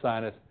coronary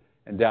sinus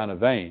and down a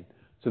vein.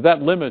 So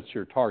that limits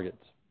your targets.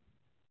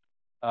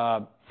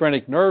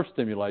 Phrenic nerve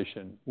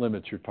stimulation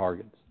limits your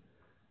targets.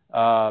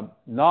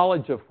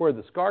 Knowledge of where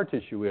the scar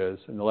tissue is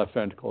in the left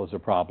ventricle is a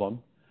problem.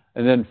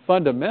 And then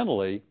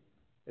fundamentally,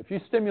 if you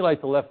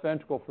stimulate the left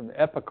ventricle from the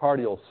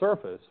epicardial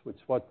surface, which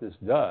is what this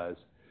does,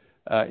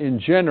 in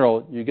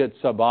general, you get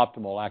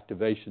suboptimal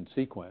activation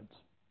sequence.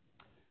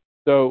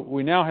 So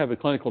we now have a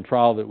clinical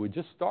trial that we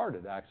just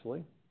started,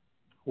 actually,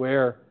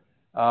 where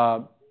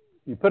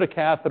you put a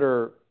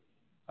catheter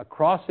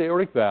across the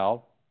aortic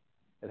valve.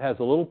 It has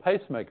a little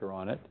pacemaker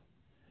on it,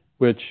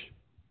 which,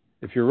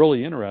 if you're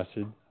really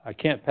interested, I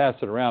can't pass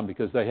it around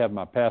because they have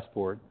my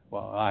passport.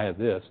 Well, I have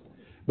this.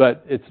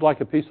 But it's like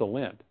a piece of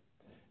lint.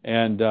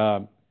 And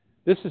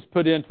this is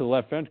put into the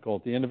left ventricle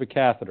at the end of a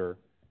catheter,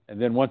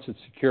 and then once it's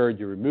secured,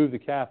 you remove the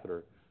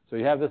catheter. So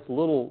you have this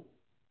little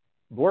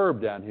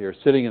blurb down here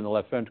sitting in the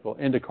left ventricle,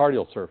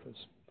 endocardial surface.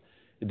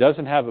 It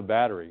doesn't have a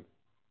battery.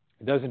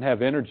 It doesn't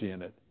have energy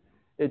in it.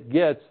 It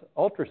gets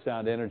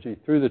ultrasound energy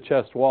through the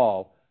chest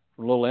wall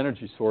from a little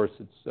energy source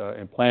that's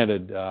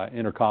implanted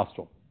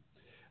intercostal.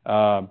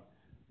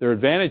 There are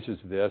advantages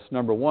of this.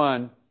 Number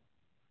one,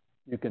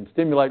 you can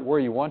stimulate where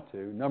you want to.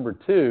 Number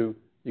two,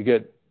 you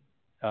get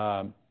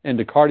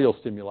endocardial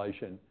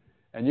stimulation,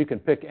 and you can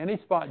pick any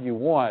spot you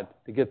want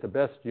to get the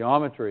best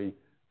geometry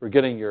for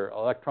getting your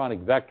electronic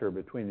vector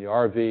between the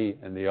RV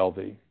and the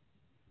LV.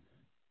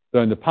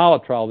 So in the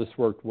pilot trial, this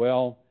worked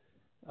well.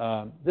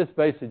 This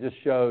basically just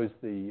shows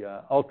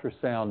the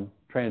ultrasound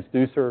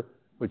transducer,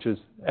 which is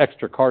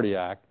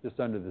extracardiac, just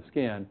under the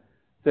skin,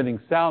 sending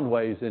sound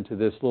waves into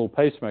this little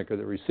pacemaker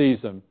that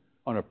receives them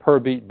on a per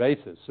beat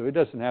basis. So it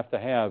doesn't have to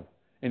have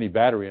any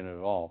battery in it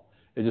at all.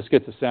 It just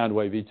gets a sound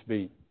wave each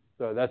beat.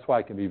 So that's why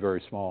it can be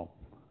very small.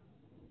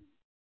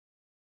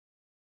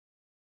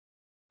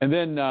 And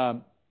then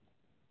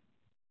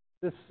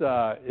this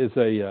is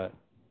a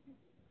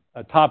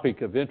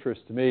topic of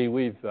interest to me.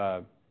 We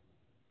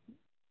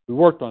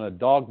worked on a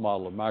dog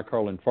model of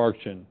myocardial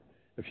infarction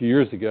a few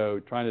years ago,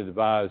 trying to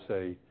devise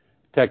a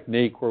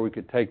technique where we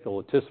could take the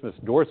latissimus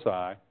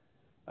dorsi,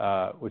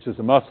 which is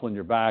a muscle in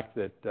your back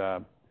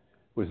that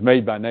was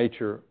made by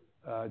nature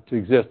to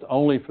exist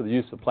only for the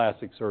use of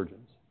plastic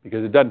surgeons,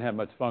 because it doesn't have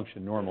much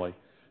function normally,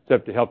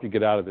 except to help you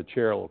get out of a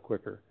chair a little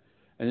quicker.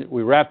 And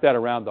we wrapped that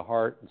around the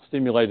heart and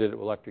stimulated it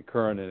with electric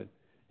current, and it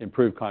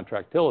improved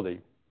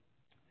contractility.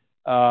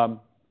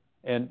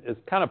 And as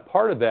kind of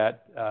part of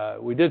that,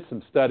 we did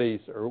some studies,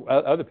 or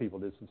other people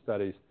did some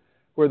studies,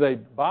 where they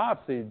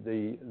biopsied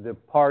the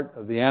part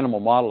of the animal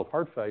model of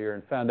heart failure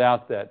and found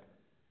out that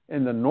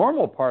in the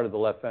normal part of the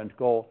left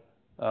ventricle,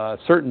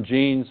 certain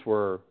genes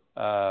were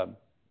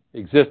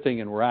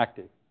existing and were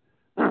active.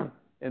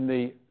 In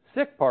the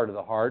sick part of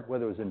the heart,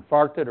 whether it was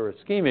infarcted or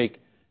ischemic,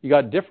 you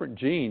got different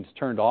genes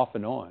turned off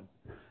and on.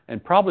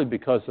 And probably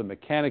because the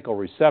mechanical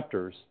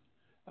receptors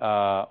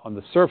on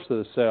the surface of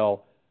the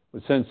cell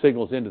would send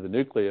signals into the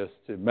nucleus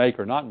to make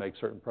or not make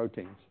certain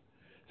proteins.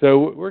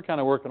 So we're kind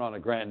of working on a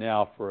grant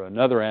now for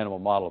another animal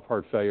model of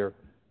heart failure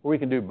where we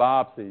can do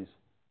biopsies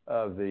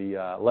of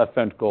the left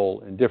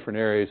ventricle in different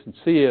areas and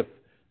see if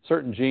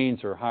certain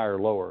genes are higher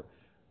or lower.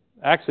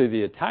 Actually,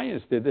 the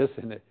Italians did this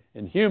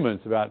in humans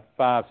about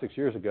 5-6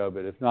 years ago,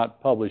 but it's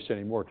not published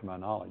anymore to my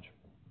knowledge.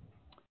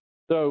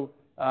 So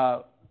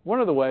one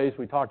of the ways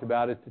we talked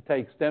about is to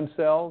take stem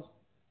cells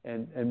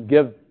and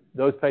give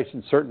those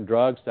patients certain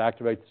drugs to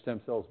activate the stem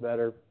cells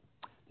better,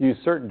 to use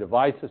certain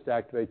devices to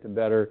activate them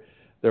better.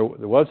 There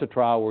was a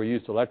trial where we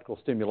used electrical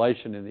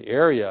stimulation in the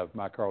area of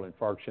myocardial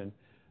infarction.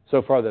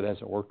 So far, that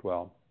hasn't worked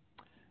well.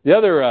 The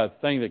other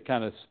thing that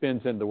kind of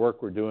spins into the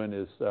work we're doing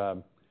is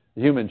the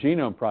Human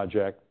Genome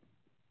Project.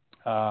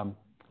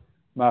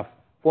 My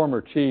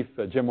former chief,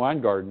 Jim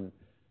Weingarten,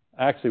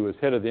 actually was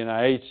head of the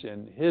NIH,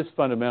 and his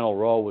fundamental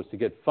role was to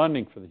get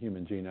funding for the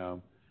human genome.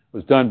 It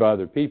was done by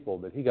other people,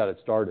 but he got it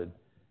started.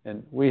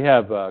 And we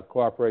have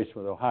cooperation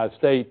with Ohio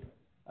State,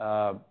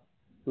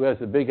 who has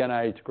a big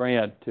NIH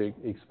grant to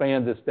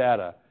expand this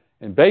data.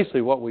 And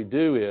basically what we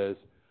do is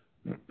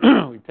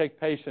we take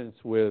patients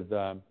with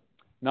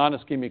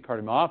non-ischemic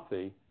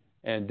cardiomyopathy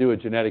and do a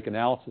genetic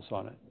analysis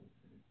on it,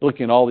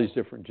 looking at all these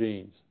different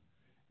genes.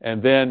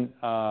 And then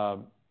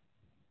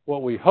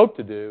what we hope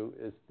to do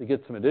is to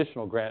get some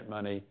additional grant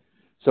money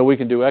so we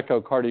can do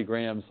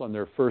echocardiograms on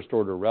their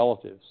first-order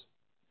relatives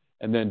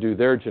and then do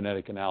their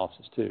genetic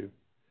analysis too.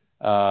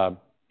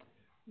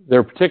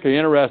 They're particularly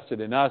interested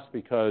in us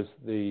because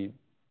the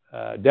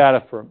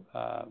data for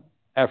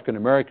African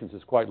Americans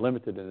is quite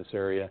limited in this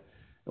area.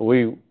 And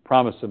we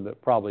promised them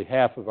that probably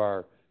half of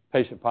our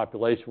patient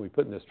population we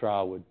put in this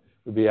trial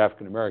would be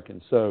African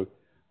Americans. So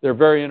they're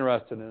very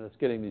interested in us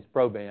getting these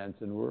probands,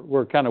 and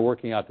we're kind of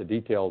working out the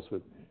details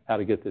with how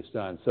to get this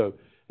done. So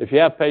if you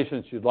have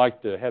patients you'd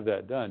like to have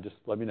that done, just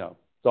let me know.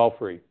 It's all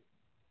free.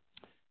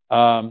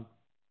 And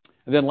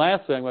then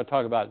lastly, I'm going to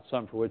talk about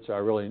something for which I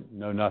really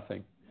know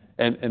nothing,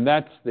 and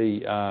that's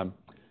the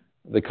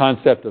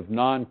concept of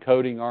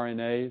non-coding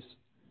RNAs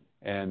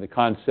and the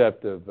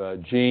concept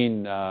of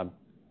gene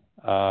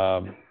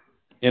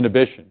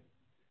inhibition.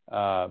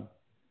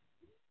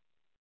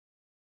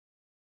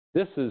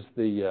 This is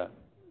the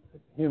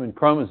human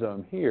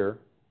chromosome here,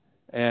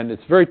 and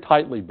it's very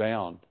tightly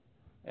bound.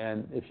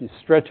 And if you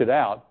stretch it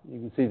out, you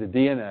can see the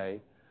DNA.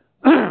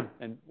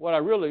 And what I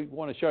really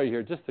want to show you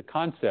here, just the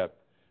concept.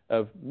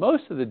 of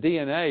most of the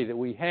DNA that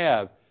we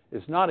have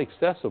is not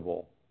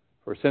accessible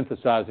for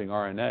synthesizing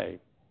RNA.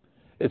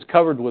 It's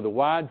covered with a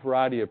wide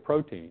variety of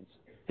proteins,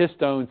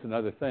 histones and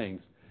other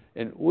things.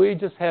 And we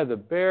just have the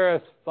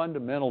barest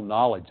fundamental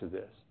knowledge of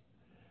this.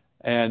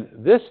 And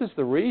this is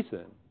the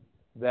reason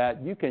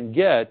that you can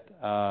get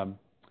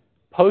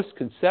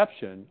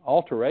post-conception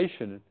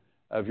alteration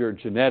of your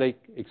genetic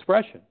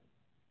expression.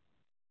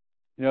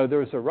 You know, there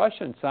was a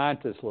Russian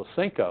scientist,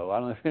 Lysenko, I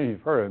don't know if any of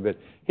you've heard of him, but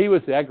he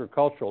was the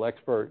agricultural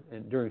expert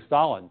during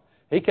Stalin.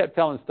 He kept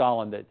telling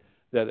Stalin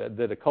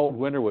that a cold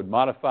winter would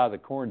modify the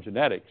corn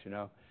genetics, you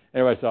know.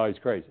 Everybody thought he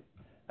was crazy.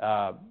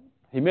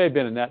 He may have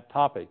been in that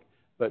topic,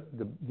 but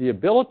the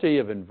ability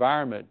of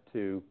environment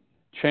to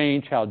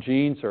change how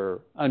genes are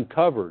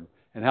uncovered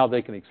and how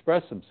they can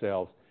express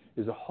themselves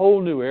is a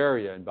whole new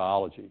area in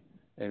biology.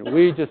 And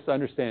we just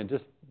understand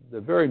just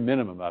the very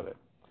minimum of it.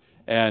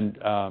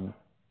 And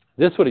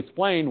this would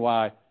explain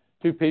why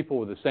two people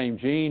with the same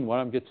gene,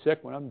 one of them gets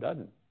sick, one of them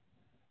doesn't.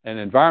 And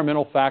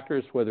environmental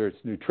factors, whether it's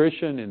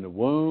nutrition in the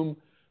womb,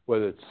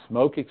 whether it's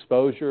smoke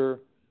exposure,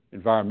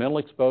 environmental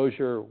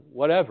exposure,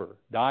 whatever,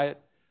 diet,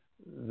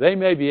 they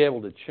may be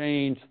able to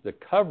change the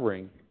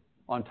covering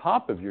on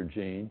top of your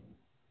gene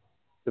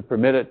to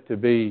permit it to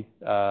be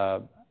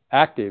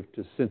active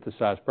to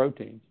synthesize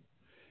proteins.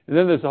 And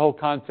then there's the whole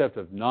concept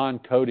of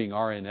non-coding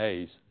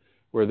RNAs,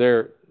 where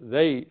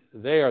they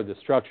are the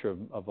structure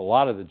of a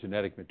lot of the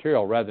genetic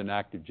material rather than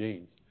active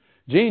genes.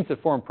 Genes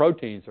that form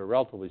proteins are a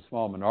relatively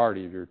small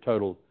minority of your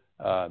total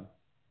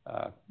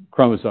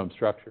chromosome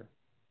structure.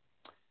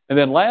 And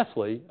then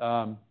lastly,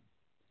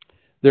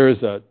 there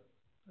is a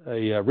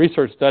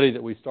research study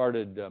that we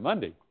started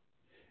Monday.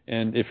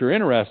 And if you're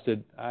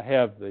interested, I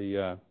have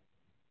the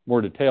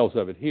more details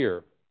of it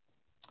here.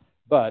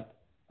 But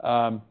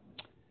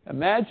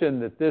imagine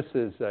that this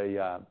is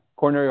a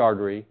coronary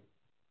artery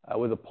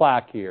with a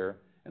plaque here.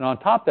 And on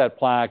top of that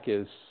plaque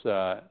is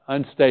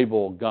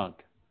unstable gunk,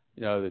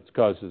 you know, that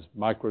causes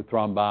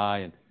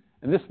microthrombi.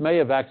 And this may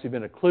have actually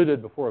been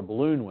occluded before a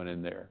balloon went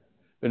in there.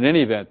 But in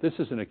any event, this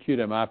is an acute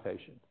MI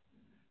patient.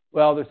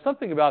 Well, there's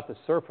something about the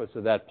surface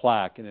of that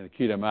plaque in an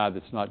acute MI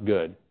that's not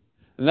good.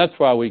 And that's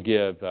why we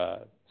give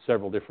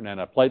several different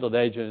antiplatelet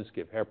agents,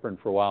 give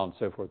heparin for a while, and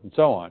so forth and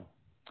so on.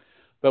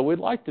 But we'd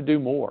like to do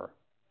more.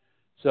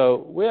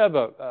 So we have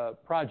a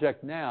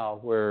project now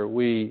where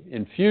we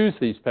infuse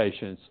these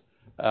patients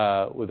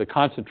with a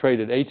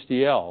concentrated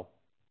HDL,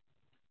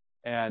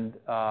 and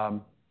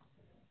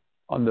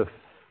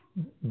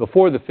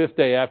before the 5th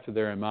day after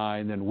their MI,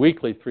 and then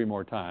weekly 3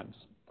 more times.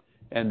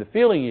 And the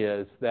feeling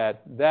is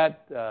that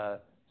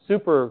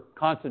super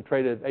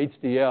concentrated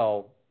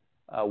HDL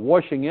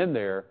washing in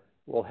there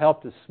will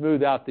help to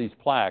smooth out these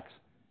plaques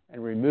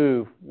and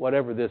remove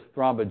whatever this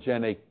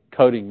thrombogenic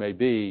coating may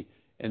be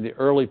in the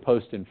early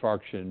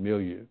post-infarction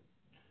milieu.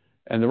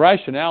 And the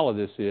rationale of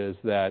this is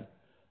that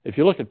if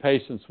you look at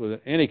patients with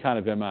any kind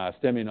of MI,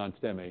 STEMI,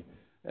 non-STEMI,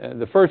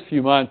 the first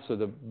few months are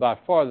by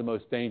far the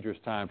most dangerous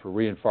time for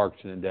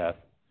reinfarction and death.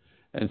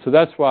 And so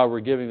that's why we're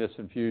giving this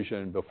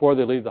infusion before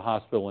they leave the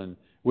hospital and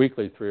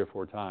weekly 3 or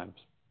 4 times.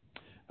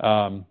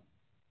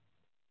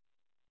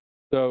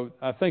 So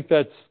I think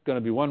that's going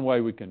to be one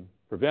way we can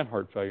prevent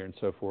heart failure and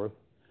so forth.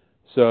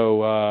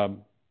 So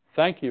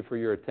thank you for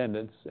your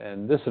attendance.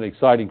 And this is an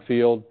exciting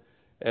field.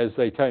 As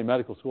they tell you in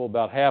medical school,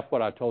 about half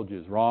what I told you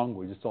is wrong.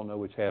 We just don't know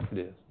which half it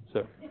is.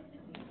 So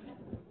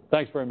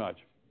thanks very much.